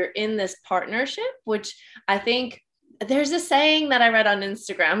yourselves while you're in this partnership, which I think there's a saying that I read on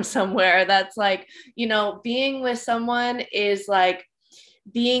Instagram somewhere that's like, being with someone is like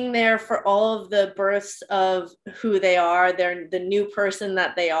being there for all of the births of who they are, they're the new person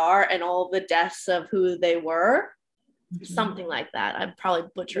that they are, and all the deaths of who they were. Something like that. I'm probably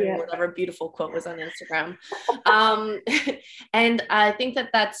butchering whatever beautiful quote was on Instagram. And I think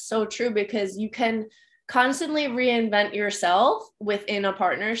that that's so true, because you can constantly reinvent yourself within a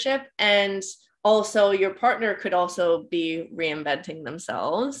partnership, and also your partner could also be reinventing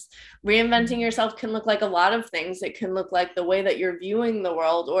themselves. Reinventing yourself can look like a lot of things. It can look like the way that you're viewing the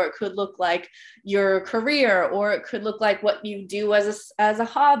world, or it could look like your career, or it could look like what you do as a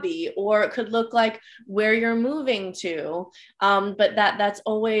hobby, or it could look like where you're moving to. But that's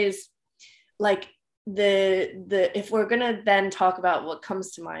always like if we're gonna then talk about what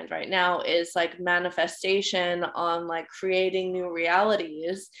comes to mind right now is like manifestation on like creating new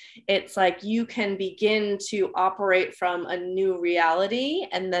realities. It's like you can begin to operate from a new reality,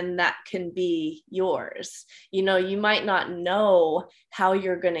 and then that can be yours. You might not know how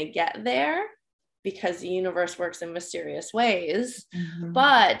you're gonna get there, because the universe works in mysterious ways.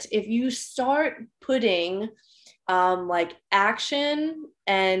 But if you start putting like action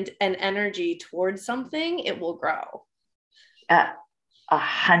and an energy towards something, it will grow.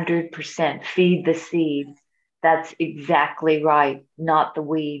 100%. Feed the seeds. That's exactly right. Not the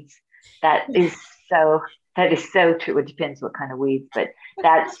weeds. That is so true. It depends what kind of weeds, but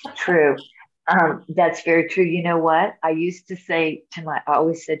that's true. That's very true. You know what? I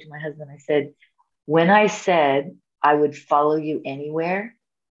always said to my husband, I said, when I said I would follow you anywhere,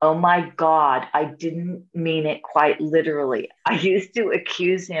 oh my God, I didn't mean it quite literally. I used to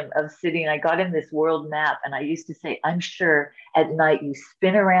accuse him of I got him this world map, and I used to say, I'm sure at night you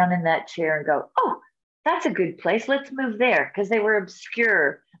spin around in that chair and go, oh, that's a good place. Let's move there. Because they were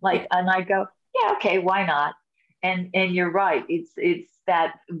obscure. And I go, yeah, okay, why not? And you're right. It's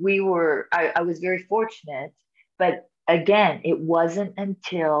that I was very fortunate, but again, it wasn't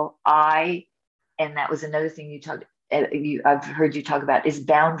until and that was another thing I've heard you talk about, is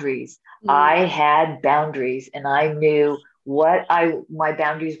boundaries. I had boundaries, and I knew what my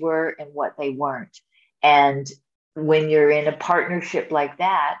boundaries were and what they weren't. And when you're in a partnership like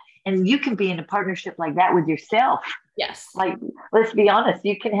that, and you can be in a partnership like that with yourself. Yes. Like, let's be honest,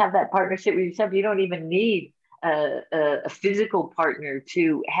 you can have that partnership with yourself. You don't even need a physical partner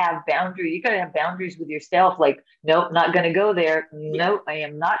to have boundaries. You got to have boundaries with yourself. Like, nope, not going to go there. Nope, I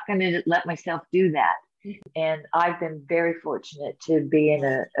am not going to let myself do that. And I've been very fortunate to be in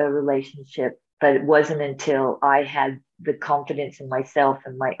a relationship, but it wasn't until I had the confidence in myself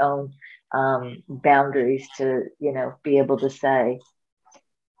and my own boundaries to, be able to say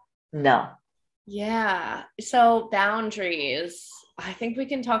no. Yeah. So boundaries. I think we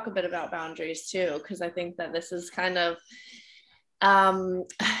can talk a bit about boundaries too, because I think that this is kind of um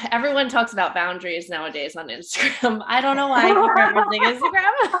everyone talks about boundaries nowadays on Instagram. I don't know why I keep referencing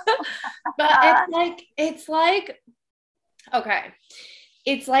Instagram. But it's like okay,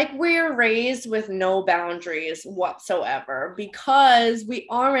 it's like we're raised with no boundaries whatsoever because we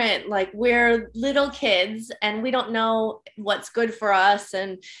aren't, like, we're little kids and we don't know what's good for us,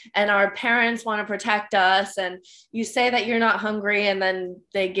 and our parents want to protect us, and you say that you're not hungry and then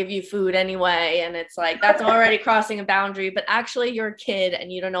they give you food anyway, and it's like that's already crossing a boundary, but actually you're a kid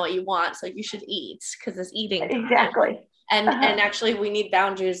and you don't know what you want, so you should eat because it's eating time. Exactly. And actually we need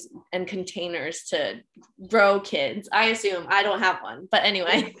boundaries and containers to grow kids. I assume. I don't have one, but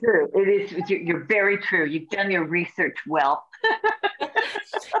anyway. It's true. It is. You're very true. You've done your research well.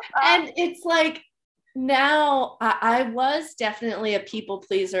 And it's like, now I was definitely a people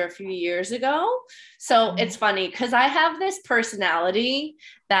pleaser a few years ago. So it's funny because I have this personality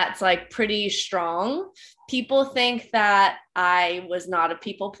that's like pretty strong. People think that I was not a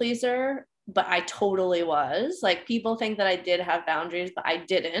people pleaser, but I totally was. Like, people think that I did have boundaries, but I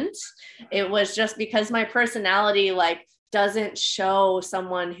didn't. It was just because my personality, like, doesn't show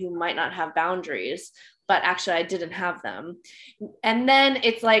someone who might not have boundaries, but actually I didn't have them. And then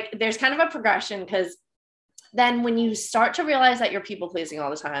it's like, there's kind of a progression, because then when you start to realize that you're people pleasing all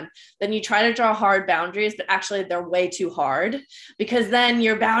the time, then you try to draw hard boundaries, but actually they're way too hard, because then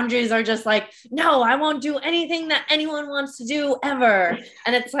your boundaries are just like, no, I won't do anything that anyone wants to do ever.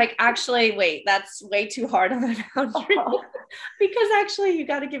 And it's like, actually, wait, that's way too hard of a boundary because actually you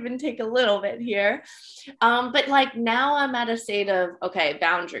got to give and take a little bit here. But like, now I'm at a state of, okay,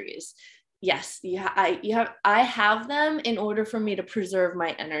 boundaries. Yes, I have them in order for me to preserve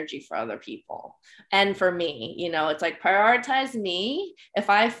my energy for other people and for me. It's like, prioritize me. If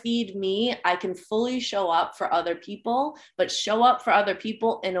I feed me, I can fully show up for other people, but show up for other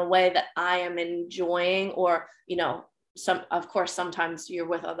people in a way that I am enjoying, or of course sometimes you're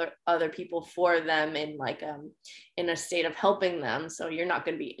with other people for them in like in a state of helping them, so you're not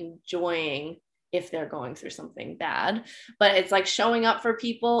going to be enjoying if they're going through something bad, but it's like showing up for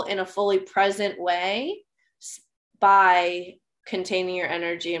people in a fully present way by containing your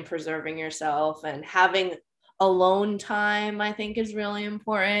energy and preserving yourself, and having alone time, I think, is really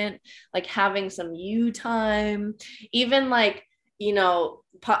important. Like having some you time, even like,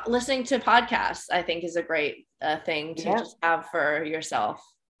 listening to podcasts, I think is a great thing to just have for yourself.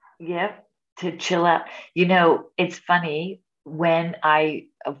 Yep. To chill out. It's funny, when I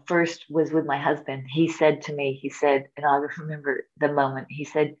first was with my husband, he said to me, and I remember the moment, he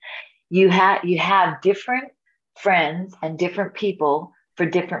said, you have different friends and different people for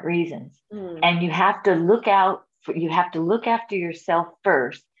different reasons. And you have to look after yourself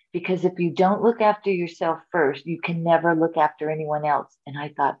first, because if you don't look after yourself first, you can never look after anyone else. And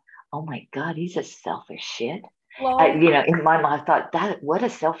I thought, oh my God, he's a selfish shit. Well, In my mind, I thought, that what a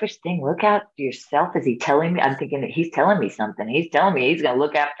selfish thing. Look after yourself. Is he telling me? I'm thinking that he's telling me something. He's telling me he's going to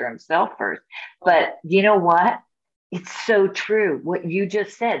look after himself first. But you know what? It's so true. What you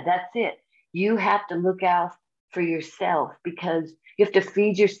just said, that's it. You have to look out for yourself, because you have to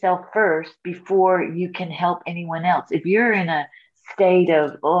feed yourself first before you can help anyone else. If you're in a state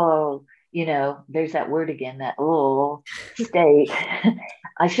of, there's that word again, that state.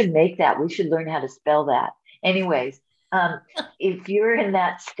 I should make that. We should learn how to spell that. Anyways, if you're in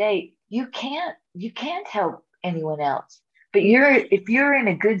that state, you can't help anyone else. But if you're in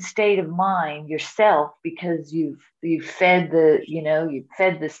a good state of mind yourself, because you've fed you've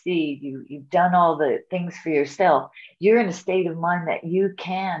fed the seed, you've done all the things for yourself, you're in a state of mind that you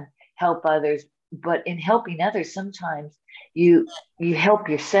can help others. But in helping others, sometimes you help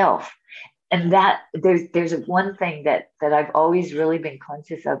yourself. And that there's one thing that I've always really been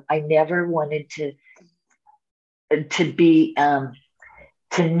conscious of. I never wanted to be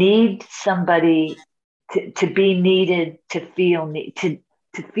to need somebody, to be needed, to feel needed,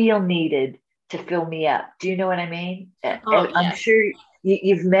 to fill me up. Do you know what I mean? Oh, I'm yes. sure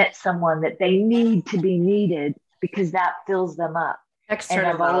you've met someone that they need to be needed, because that fills them up. And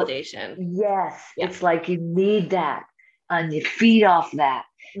External validation. Yes, Yeah. it's like you need that and you feed off that.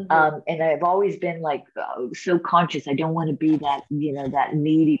 And I've always been like so conscious. I don't want to be that, that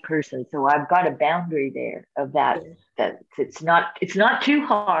needy person. So I've got a boundary there of that, that it's not too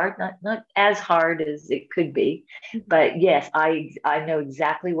hard, not as hard as it could be. But yes, I know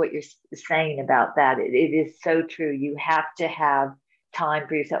exactly what you're saying about that. It is so true. You have to have time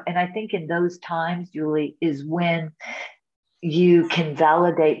for yourself. And I think in those times, Julie, is when you can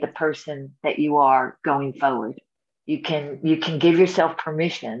validate the person that you are going forward. You can give yourself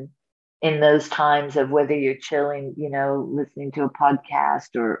permission in those times of whether you're chilling, listening to a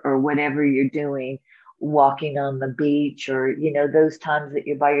podcast or whatever you're doing, walking on the beach, or those times that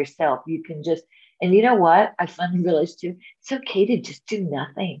you're by yourself. You can just, and you know what I finally realized too, it's okay to just do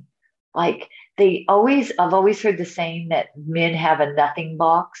nothing. Like I've always heard the saying that men have a nothing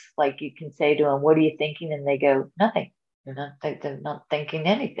box. Like you can say to them, what are you thinking? And they go, nothing. They're not thinking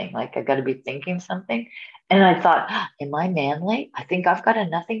anything. Like I got to be thinking something. And I thought, am I manly? I think I've got a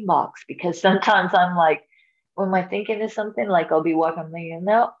nothing box, because sometimes I'm like, when am I thinking of something? Like I'll be walking, I'm thinking,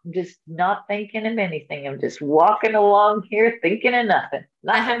 no, I'm just not thinking of anything. I'm just walking along here thinking of nothing.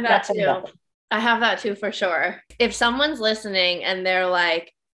 I have that nothing, too. nothing. I have that too, for sure. If someone's listening and they're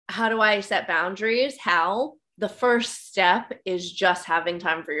like, how do I set boundaries? How? The first step is just having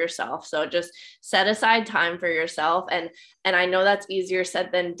time for yourself. So just set aside time for yourself. And I know that's easier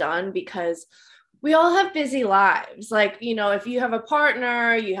said than done, because we all have busy lives. Like, if you have a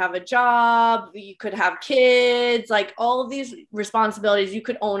partner, you have a job, you could have kids, like all of these responsibilities, you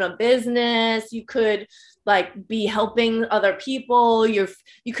could own a business, you could like be helping other people, you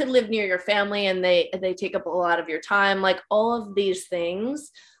could live near your family and they take up a lot of your time. Like all of these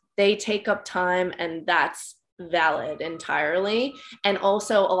things, they take up time, and that's valid entirely. And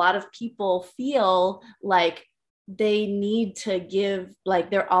also a lot of people feel like they need to give,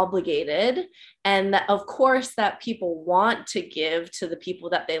 like they're obligated, and that of course that people want to give to the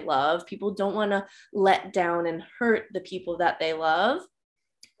people that they love. People don't want to let down and hurt the people that they love,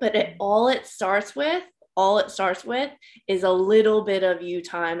 but all it starts with is a little bit of you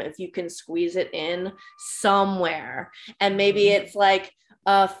time, if you can squeeze it in somewhere. And maybe it's like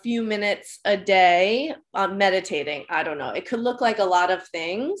a few minutes a day meditating. I don't know. It could look like a lot of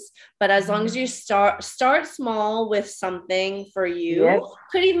things, but as long as you start small with something for you, Yes.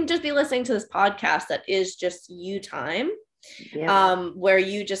 Could even just be listening to this podcast that is just you time. Yes. Where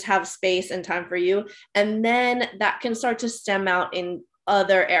you just have space and time for you. And then that can start to stem out in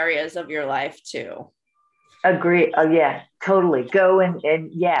other areas of your life too. Agree. Oh yeah, totally. Go and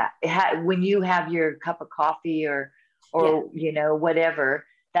yeah, when you have your cup of coffee or whatever,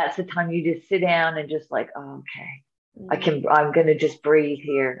 that's the time you just sit down and just like, oh, okay, I'm going to just breathe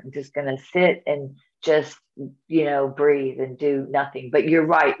here. I'm just going to sit and just, breathe and do nothing. But you're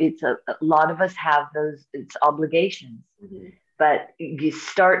right. It's a lot of us have it's obligations, but you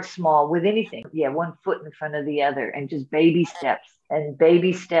start small with anything. Yeah. One foot in front of the other, and just baby steps and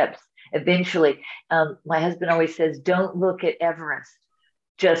baby steps. Eventually, my husband always says, don't look at Everest.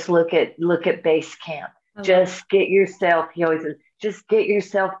 Just look at base camp. Just get yourself, he always says, just get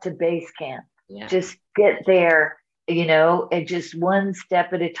yourself to base camp. Yeah. Just get there, and just one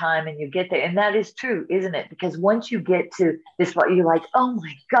step at a time, and you get there. And that is true, isn't it? Because once you get to this, you're like, oh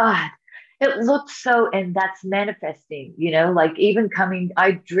my God, it looks so, and that's manifesting, like even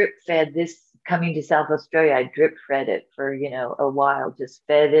I drip fed this. Coming to South Australia, I drip fed it for, a while, just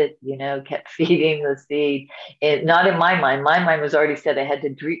fed it, kept feeding the seed. And not in my mind. My mind was already said I had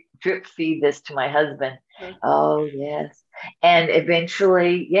to drip feed this to my husband. Mm-hmm. Oh, yes. And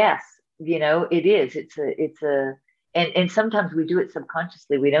eventually, yes, it is. And sometimes we do it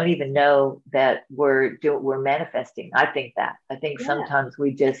subconsciously. We don't even know that we're manifesting. I think sometimes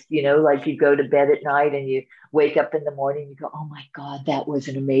we just, like you go to bed at night and you wake up in the morning, you go, oh my God, that was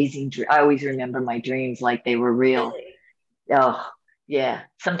an amazing dream. I always remember my dreams like they were real. Really? Oh, yeah.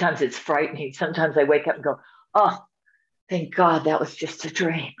 Sometimes it's frightening. Sometimes I wake up and go, oh, thank God that was just a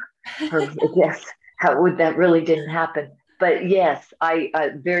dream. Or yes, that really didn't happen. But yes, I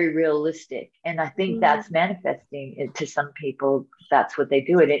very realistic. And I think that's manifesting it to some people. That's what they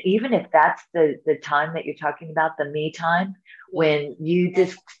do it. And even if that's the time that you're talking about, the me time, when you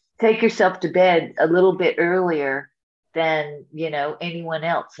just take yourself to bed a little bit earlier than, anyone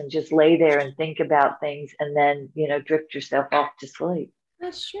else, and just lay there and think about things, and then, drift yourself off to sleep.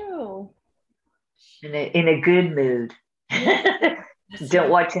 That's true. In a good mood. Yeah. Don't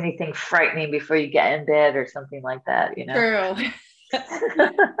watch anything frightening before you get in bed or something like that, True.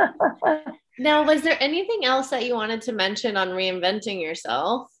 Now, was there anything else that you wanted to mention on reinventing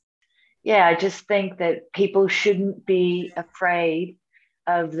yourself? Yeah, I just think that people shouldn't be afraid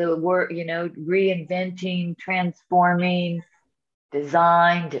of the word, reinventing, transforming,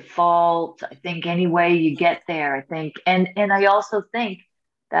 design, default. I think any way you get there, I think, and I also think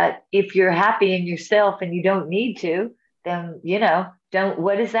that if you're happy in yourself and you don't need to, then don't.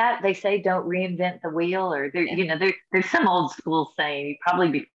 What is that they say? Don't reinvent the wheel, or there, there's some old school saying, probably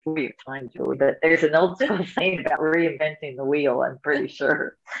before your time, Julie, but there's an old school saying about reinventing the wheel. I'm pretty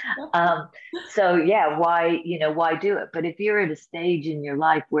sure. Um, so yeah, why do it? But if you're at a stage in your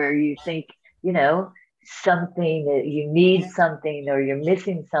life where you think, you know, something that you need something or you're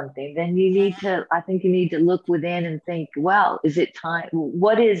missing something, then I think you need to look within and think, well, is it time?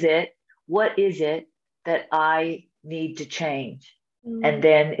 What is it? What is it that I need to change? And Mm.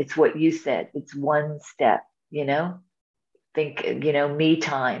 then it's what you said. It's one step, think, me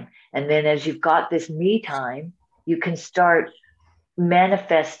time. And then as you've got this me time, you can start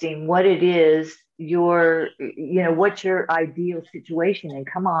manifesting what it is what's your ideal situation. And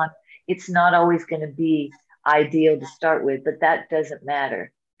come on, it's not always going to be ideal to start with, but that doesn't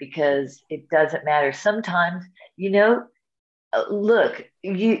matter, because it doesn't matter sometimes. Look,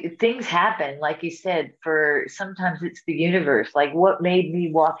 things happen, like you said, for sometimes it's the universe. Like, what made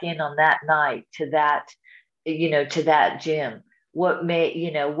me walk in on that night to that gym? What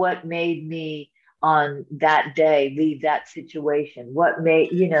made me on that day leave that situation? What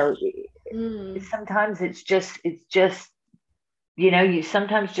made, Mm. sometimes it's just you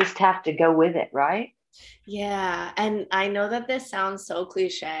sometimes just have to go with it, right? Yeah. And I know that this sounds so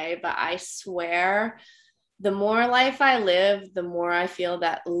cliche, but I swear the more life I live, the more I feel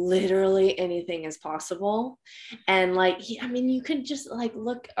that literally anything is possible. And like, I mean, you could just like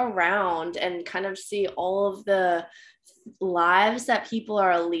look around and kind of see all of the lives that people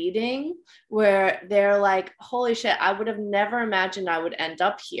are leading where they're like, holy shit, I would have never imagined I would end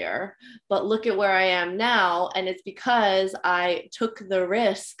up here, but look at where I am now. And it's because I took the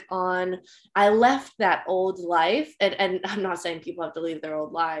risk on, I left that old life. And I'm not saying people have to leave their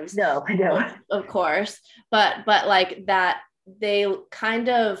old lives, No, I know. of course, but like that they kind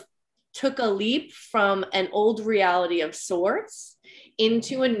of took a leap from an old reality of sorts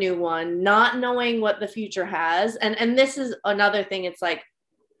into a new one, not knowing what the future has. And this is another thing. It's like,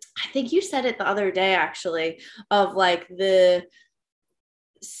 I think you said it the other day actually, of like the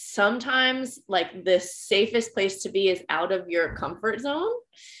sometimes like the safest place to be is out of your comfort zone.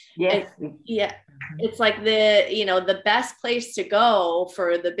 Yes. Yeah, it's like the best place to go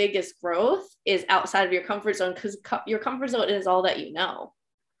for the biggest growth is outside of your comfort zone, because your comfort zone is all that you know.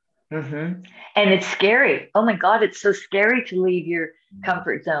 Mm-hmm. And it's scary. Oh my God, it's so scary to leave your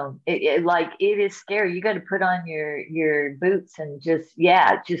comfort zone. It is scary. You got to put on your boots and just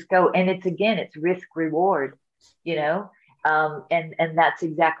go. And it's risk reward, you know. And that's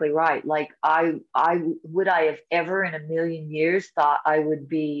exactly right. Like, I have ever in a million years thought I would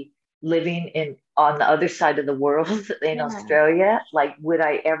be living in on the other side of the world in Yeah. Australia. Like, would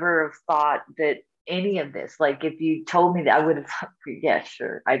I ever have thought that any of this? Like, if you told me that, I would have thought, yeah,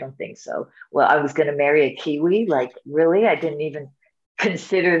 sure. I don't think so. Well, I was going to marry a Kiwi. Like, really? I didn't even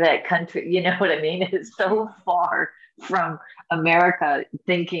consider that country. You know what I mean? It's so far from America,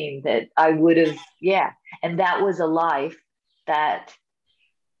 thinking that I would have, yeah. And that was a life that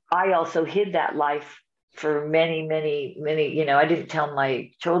I also hid that life for many, many, many. I didn't tell my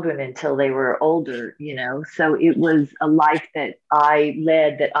children until they were older. So it was a life that I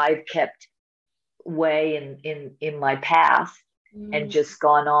led, that I've kept way in my past, and Mm. just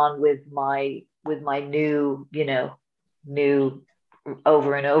gone on with my new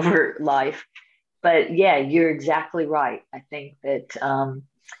over and over life. But yeah, you're exactly right. I think that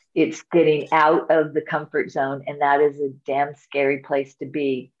it's getting out of the comfort zone, and that is a damn scary place to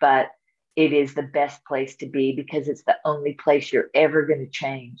be. But it is the best place to be, because it's the only place you're ever going to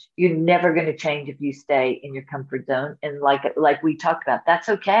change. You're never going to change if you stay in your comfort zone. And like we talked about, that's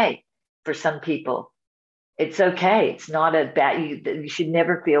okay for some people. It's okay. It's not a bad. You should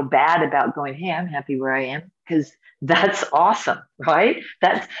never feel bad about going, hey, I'm happy where I am, because that's awesome, right?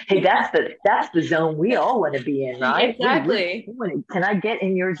 That's the zone we all want to be in, right? Exactly. Can I get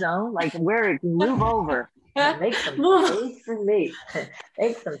in your zone? Like, where, move over, make some Move. space for me,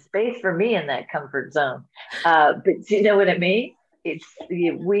 make some space for me in that comfort zone. But you know what I mean?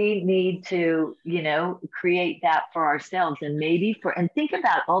 We need to create that for ourselves, and think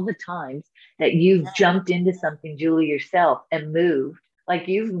about all the times that you've jumped into something, Julie, yourself, and moved. Like,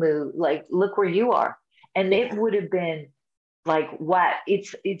 you've moved, like, look where you are. And it would have been like, what?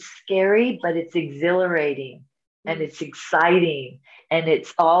 It's scary, but it's exhilarating and it's exciting, and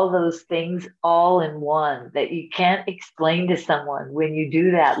it's all those things all in one that you can't explain to someone. When you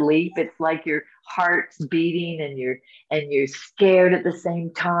do that leap, it's like your heart's beating and you're scared at the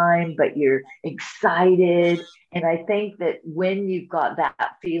same time, but you're excited. And I think that when you've got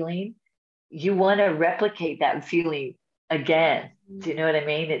that feeling, you want to replicate that feeling again. Do you know what I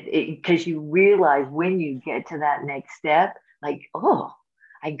mean? Because you realize when you get to that next step, like, oh,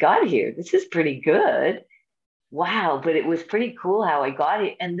 I got here. This is pretty good. Wow, but it was pretty cool how I got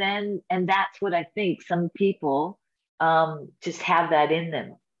it. And that's what I think some people just have that in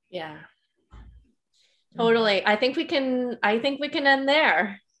them. Yeah. Totally. I think we can end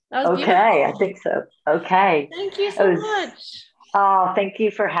there. That was beautiful. Okay, I think so. Okay. Thank you so much. Oh, thank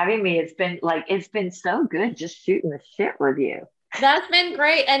you for having me. It's been so good just shooting the shit with you. That's been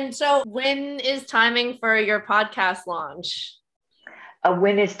great. And so when is timing for your podcast launch?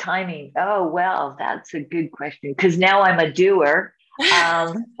 When is timing? Oh, well, that's a good question, because now I'm a doer.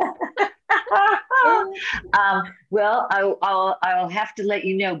 Well, I'll have to let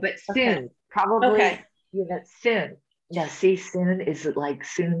you know, but soon, okay. Probably, soon. Now, see, soon is it like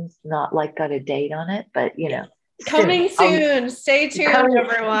soon's not like got a date on it, but coming soon. Stay tuned,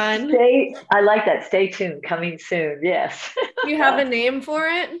 everyone. I like that. Stay tuned. Coming soon. Yes. You have a name for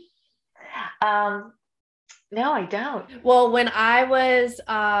it? No, I don't. Well, when I was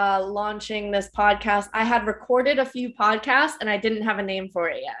launching this podcast, I had recorded a few podcasts and I didn't have a name for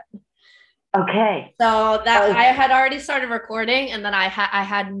it yet. Okay. So I had already started recording, and then I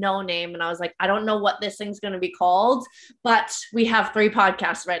had no name, and I was like, I don't know what this thing's going to be called, but we have 3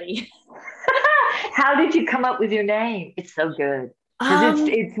 podcasts ready. How did you come up with your name? It's so good.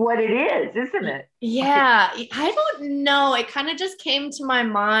 It's what it is, isn't it? Yeah. I don't know. It kind of just came to my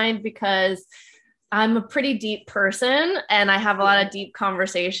mind because I'm a pretty deep person and I have a lot of deep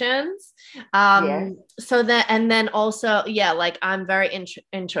conversations. So that, and then also, like I'm very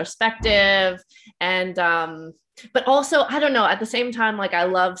introspective and, but also, I don't know, at the same time, like I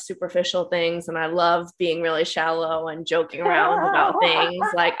love superficial things and I love being really shallow and joking around about things.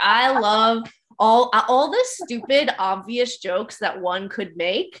 Like I love all the stupid, obvious jokes that one could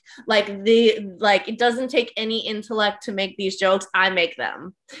make. Like it doesn't take any intellect to make these jokes. I make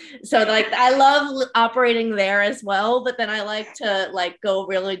them. So like, I love operating there as well. But then I like to like go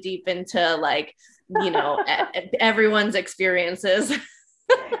really deep into like, everyone's experiences.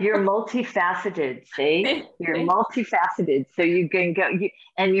 You're multifaceted, see? You're multifaceted. So you can go,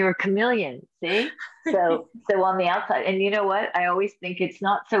 and you're a chameleon, see? So on the outside, and you know what? I always think it's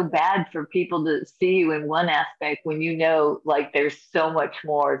not so bad for people to see you in one aspect when like there's so much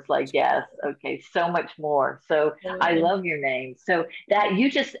more. It's like, yes, okay, so much more. So I love your name. So that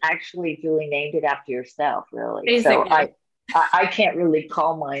you just actually, Julie, named it after yourself, really. Basically. So I can't really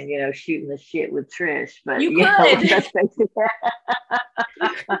call mine, shooting the shit with Trish, but you could. That's basically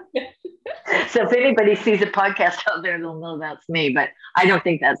So if anybody sees a podcast out there, they'll know that's me, but I don't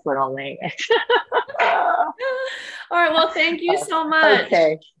think that's what I'll name it. All right. Well, thank you so much.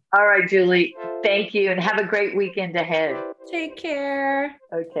 Okay. All right, Julie. Thank you. And have a great weekend ahead. Take care.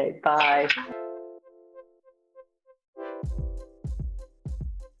 Okay. Bye.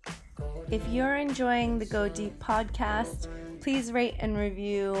 If you're enjoying the Go Deep podcast, please rate and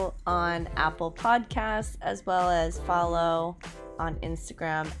review on Apple Podcasts, as well as follow on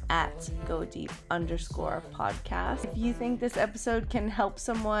Instagram at GoDeep_podcast. If you think this episode can help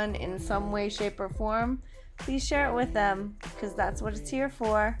someone in some way, shape, or form, please share it with them, because that's what it's here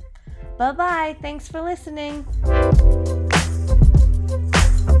for. Bye-bye. Thanks for listening.